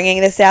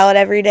bringing the salad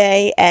every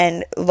day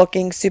and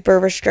looking super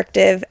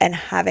restrictive and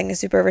having a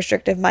super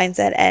restrictive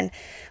mindset. And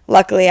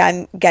luckily,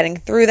 I'm getting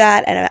through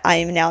that, and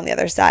I'm now on the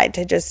other side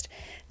to just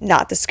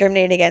not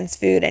discriminate against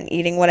food and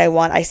eating what I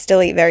want. I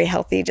still eat very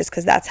healthy just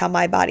because that's how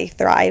my body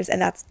thrives,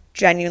 and that's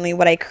genuinely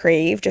what I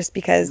crave, just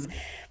because Mhm.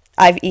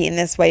 I've eaten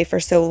this way for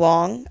so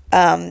long.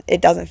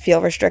 It doesn't feel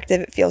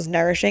restrictive, it feels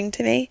nourishing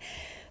to me.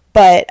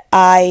 But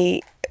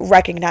I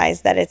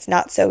recognize that it's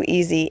not so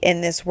easy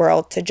in this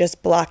world to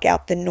just block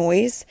out the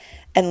noise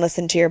and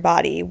listen to your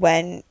body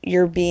when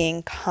you're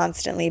being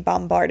constantly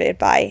bombarded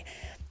by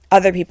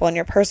other people in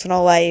your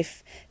personal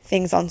life,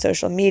 things on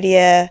social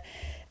media,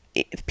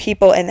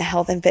 people in the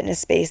health and fitness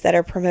space that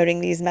are promoting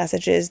these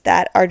messages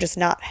that are just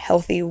not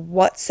healthy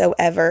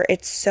whatsoever.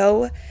 It's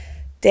so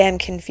damn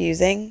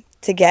confusing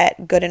to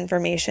get good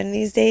information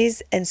these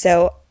days. And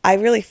so I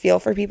really feel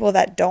for people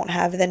that don't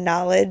have the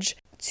knowledge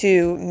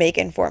to make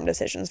informed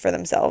decisions for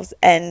themselves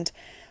and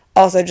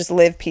also just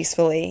live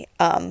peacefully,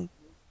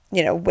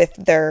 with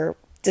their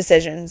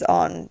decisions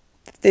on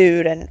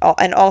food and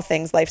all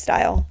things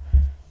lifestyle.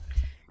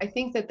 I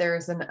think that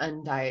there's an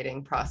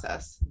undieting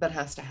process that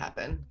has to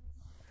happen.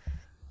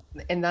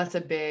 And that's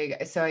a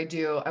big, so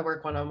I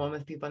work one-on-one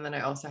with people, and then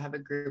I also have a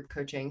group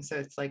coaching. So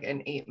it's like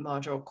an 8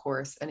 module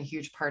course. And a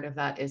huge part of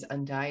that is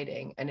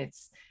undieting. And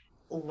it's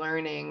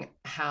learning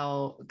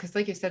how, because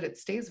like you said, it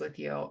stays with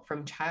you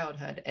from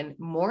childhood, and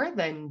more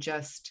than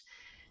just,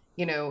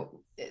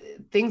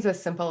 things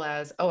as simple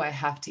as, oh, I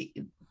have to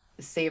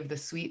save the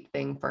sweet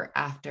thing for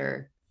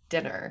after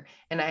dinner.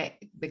 And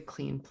the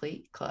clean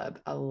plate club,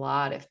 a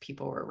lot of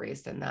people were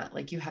raised in that.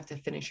 Like, you have to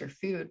finish your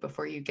food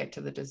before you get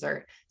to the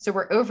dessert. So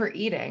we're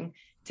overeating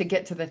to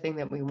get to the thing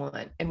that we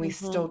want. And we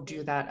Mm-hmm. still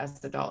do that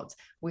as adults.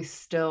 We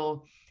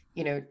still,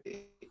 you know,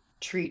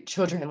 treat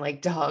children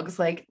like dogs.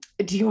 Like,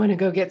 do you want to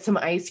go get some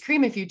ice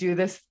cream if you do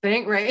this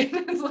thing? Right.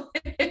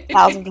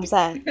 Thousand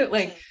percent.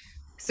 Like,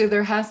 so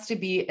there has to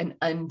be an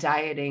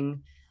undieting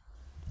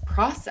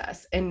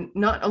process. And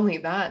not only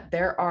that,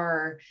 there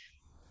are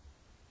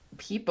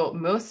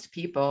most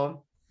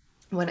people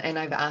and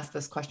I've asked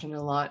this question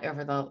a lot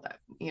over the,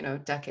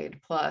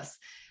 decade plus,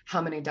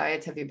 how many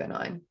diets have you been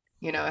on?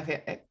 If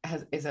it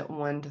has, is it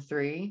 1 to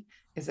 3?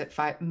 Is it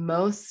 5?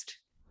 Most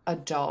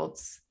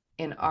adults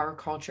in our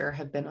culture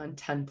have been on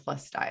 10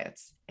 plus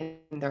diets in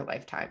their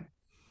lifetime.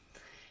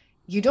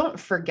 You don't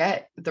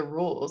forget the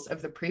rules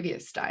of the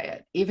previous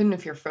diet, even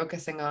if you're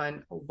focusing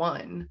on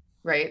one,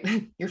 right?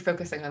 You're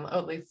focusing on, oh,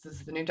 at least this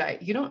is the new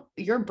diet.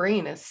 Your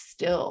brain is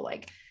still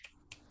like,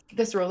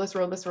 this rule, this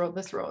rule, this rule,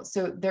 this rule.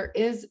 So there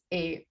is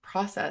a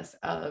process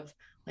of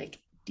like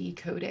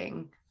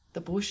decoding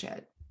the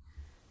bullshit.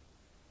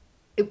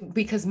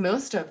 Because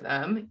most of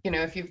them,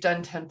 if you've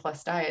done 10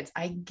 plus diets,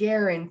 I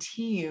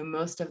guarantee you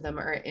most of them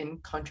are in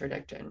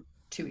contradiction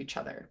to each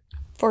other.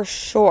 For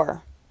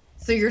sure.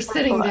 So you're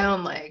sitting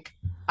down like,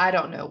 I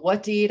don't know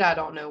what to eat. I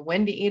don't know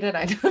when to eat it.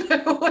 I don't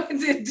know what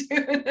to do.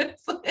 And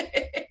it's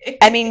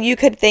I mean, you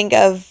could think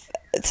of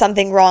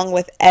something wrong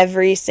with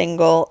every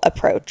single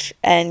approach.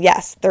 And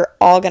yes, they're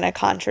all going to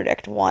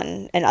contradict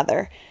one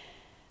another.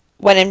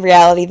 When in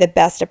reality, the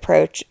best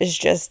approach is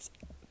just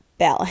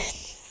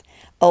balance.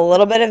 A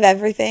little bit of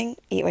everything.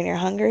 Eat when you're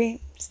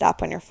hungry,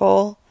 stop when you're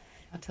full.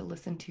 Not to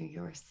listen to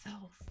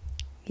yourself.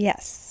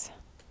 Yes.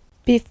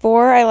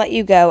 Before I let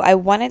you go, I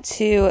wanted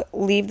to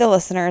leave the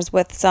listeners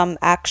with some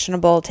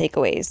actionable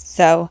takeaways.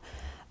 So,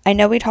 I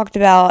know we talked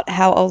about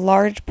how a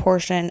large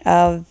portion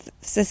of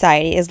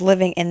society is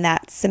living in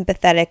that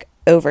sympathetic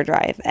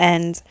overdrive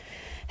and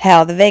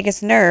how the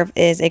vagus nerve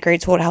is a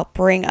great tool to help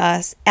bring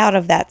us out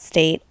of that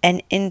state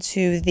and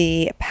into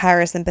the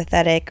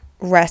parasympathetic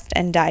rest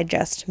and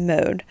digest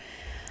mode.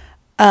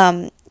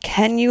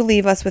 Can you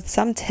leave us with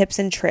some tips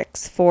and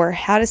tricks for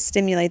how to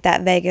stimulate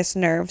that vagus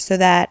nerve so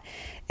that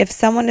if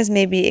someone is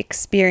maybe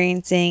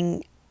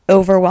experiencing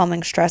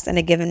overwhelming stress in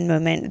a given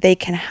moment, they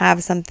can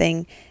have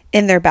something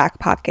in their back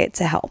pocket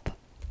to help?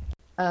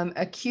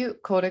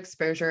 Acute cold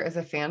exposure is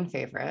a fan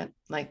favorite.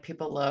 Like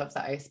people love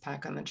the ice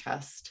pack on the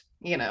chest,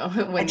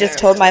 I when just they're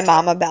told my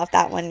mom about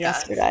that one yeah.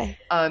 yesterday.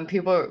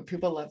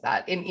 People love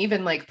that. And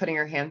even like putting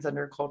your hands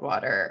under cold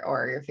water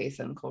or your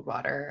face in cold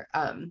water.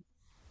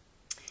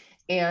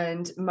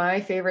 And my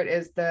favorite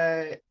is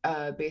the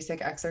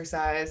basic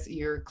exercise.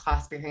 You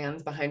clasp your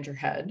hands behind your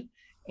head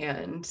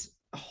and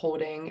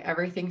holding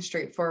everything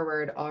straight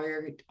forward.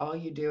 All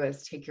you do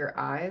is take your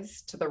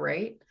eyes to the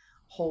right,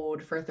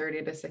 hold for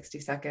 30 to 60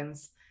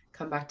 seconds,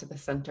 come back to the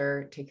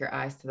center, take your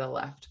eyes to the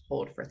left,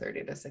 hold for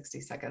 30 to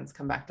 60 seconds,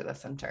 come back to the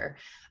center.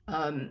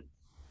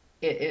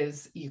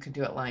 You can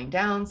do it lying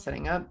down,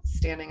 sitting up,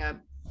 standing up.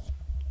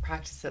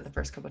 Practice it the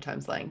first couple of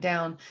times lying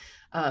down.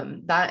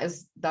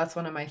 That's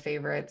one of my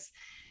favorites.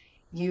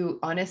 You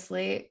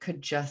honestly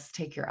could just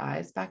take your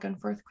eyes back and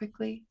forth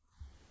quickly,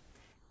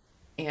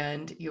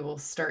 and you will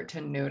start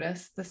to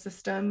notice the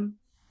system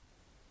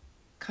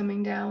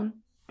coming down.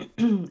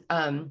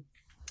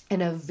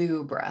 And a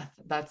VU breath.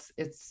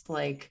 It's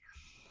like,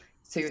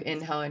 so you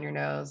inhale in your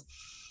nose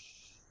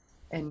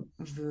and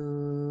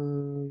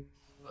VU,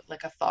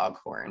 like a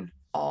foghorn,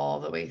 all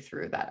the way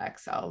through that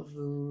exhale.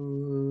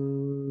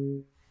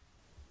 VU,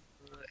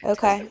 until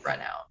Okay. you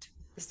run out.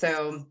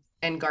 So,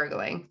 and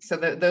gargling. So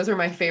those are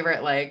my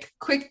favorite, like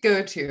quick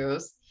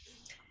go-tos.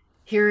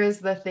 Here is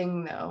the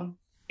thing though.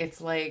 It's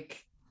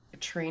like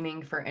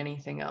training for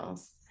anything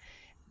else.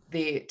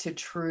 To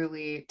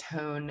truly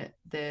tone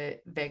the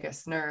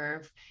vagus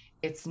nerve,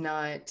 it's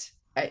not,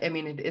 I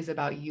mean, it is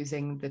about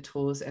using the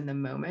tools in the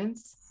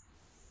moments,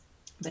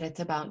 but it's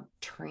about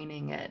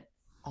training it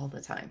all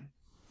the time.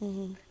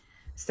 Mm-hmm.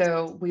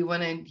 So we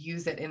want to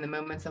use it in the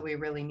moments that we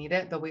really need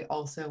it, but we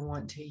also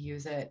want to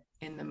use it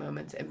in the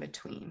moments in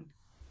between.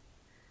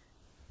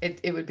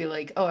 It would be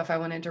like, oh, if I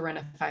wanted to run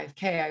a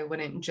 5K, I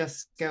wouldn't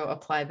just go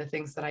apply the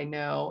things that I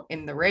know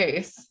in the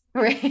race,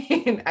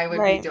 right? I would be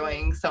Right.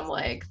 doing some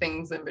like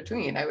things in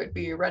between. I would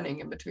be running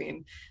in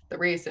between the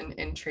race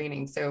and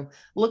training. So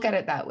look at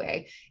it that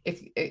way.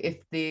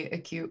 If the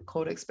acute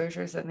cold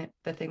exposure is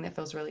the thing that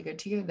feels really good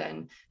to you,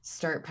 then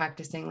start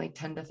practicing like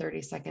 10 to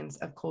 30 seconds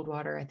of cold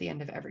water at the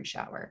end of every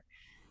shower.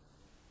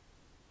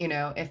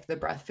 If the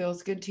breath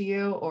feels good to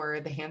you,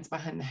 or the hands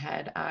behind the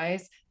head,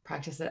 eyes,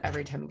 practice it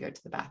every time you go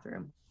to the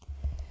bathroom.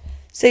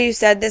 So you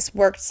said this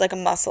works like a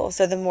muscle.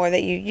 So the more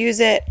that you use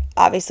it,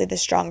 obviously the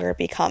stronger it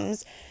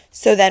becomes.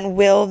 So then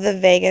will the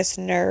vagus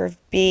nerve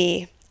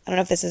be, I don't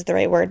know if this is the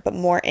right word, but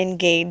more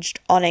engaged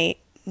on a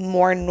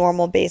more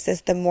normal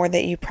basis the more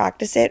that you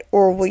practice it?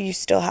 Or will you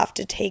still have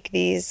to take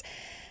these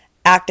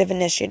active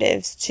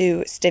initiatives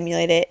to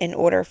stimulate it in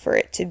order for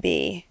it to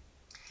be?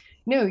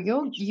 No,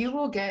 you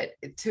will get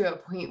to a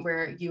point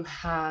where you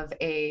have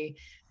a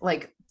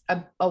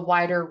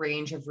wider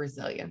range of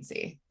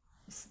resiliency.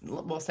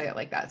 We'll say it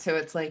like that. So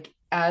it's like,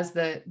 as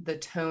the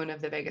tone of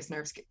the vagus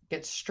nerves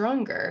gets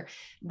stronger,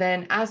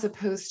 then as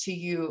opposed to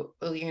you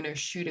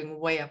shooting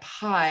way up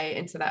high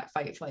into that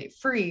fight, flight,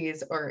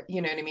 freeze, or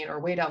you know what I mean,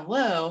 or way down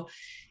low,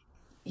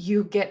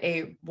 you get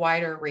a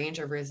wider range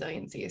of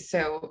resiliency.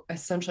 So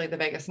essentially the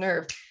vagus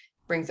nerve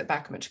brings it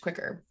back much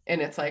quicker.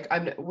 And it's like,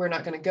 we're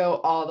not going to go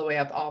all the way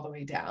up, all the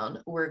way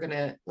down. We're going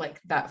to,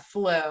 like, that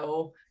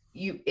flow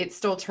it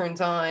still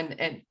turns on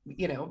and,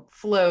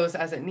 flows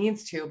as it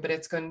needs to, but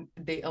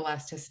the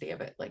elasticity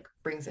of it like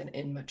brings it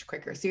in much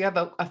quicker. So you have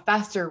a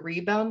faster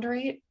rebound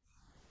rate,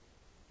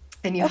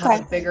 and you have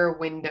Okay. a bigger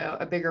window,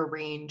 a bigger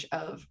range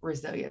of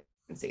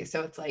resiliency.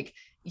 So it's like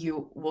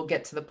you will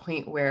get to the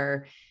point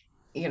where,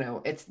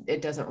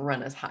 it doesn't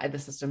run as high. The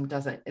system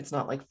doesn't, it's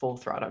not like full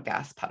throttle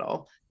gas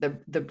pedal. The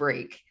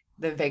brake,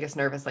 the vagus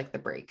nerve is like the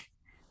brake,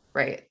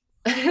 right?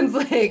 It's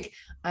like,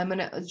 I'm going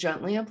to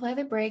gently apply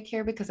the brake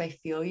here because I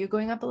feel you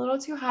going up a little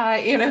too high,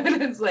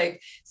 and it's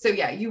like, so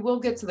yeah, you will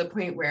get to the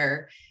point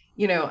where,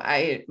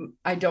 I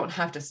don't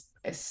have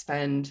to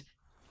spend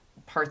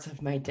parts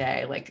of my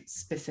day like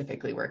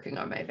specifically working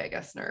on my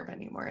vagus nerve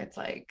anymore. It's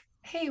like,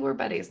 hey, we're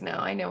buddies now.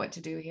 I know what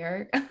to do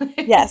here.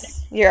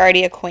 Yes, you're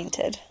already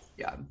acquainted.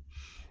 Yeah.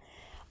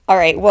 All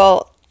right.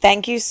 Well,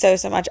 thank you so,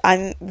 so much.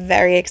 I'm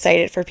very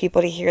excited for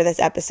people to hear this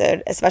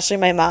episode, especially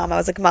my mom. I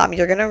was like, Mom,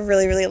 you're going to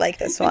really, really like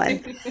this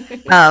one.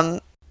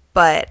 Um,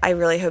 but I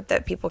really hope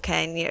that people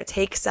can,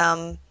 take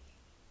some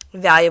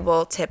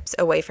valuable tips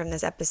away from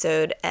this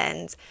episode.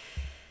 And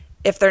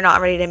if they're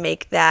not ready to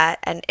make that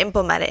and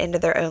implement it into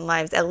their own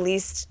lives, at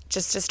least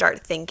just to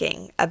start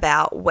thinking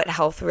about what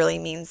health really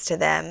means to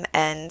them.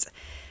 And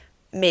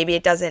maybe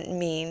it doesn't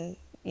mean,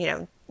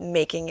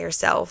 making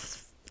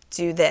yourself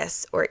do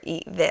this or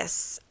eat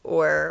this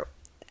or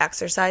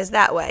exercise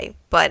that way,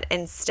 but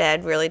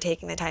instead really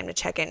taking the time to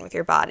check in with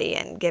your body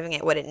and giving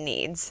it what it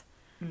needs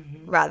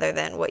Mm-hmm. rather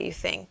than what you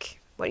think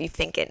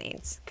it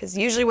needs. Because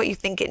usually what you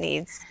think it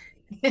needs,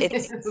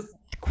 it's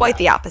quite Yeah.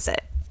 the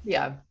opposite.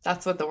 Yeah.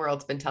 That's what the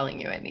world's been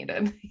telling you it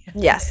needed.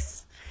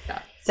 Yes.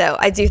 Yeah. So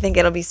I do think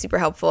it'll be super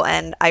helpful,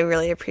 and I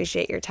really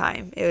appreciate your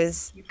time. It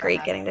was Thank you for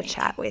great getting having to me.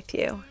 chat with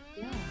you.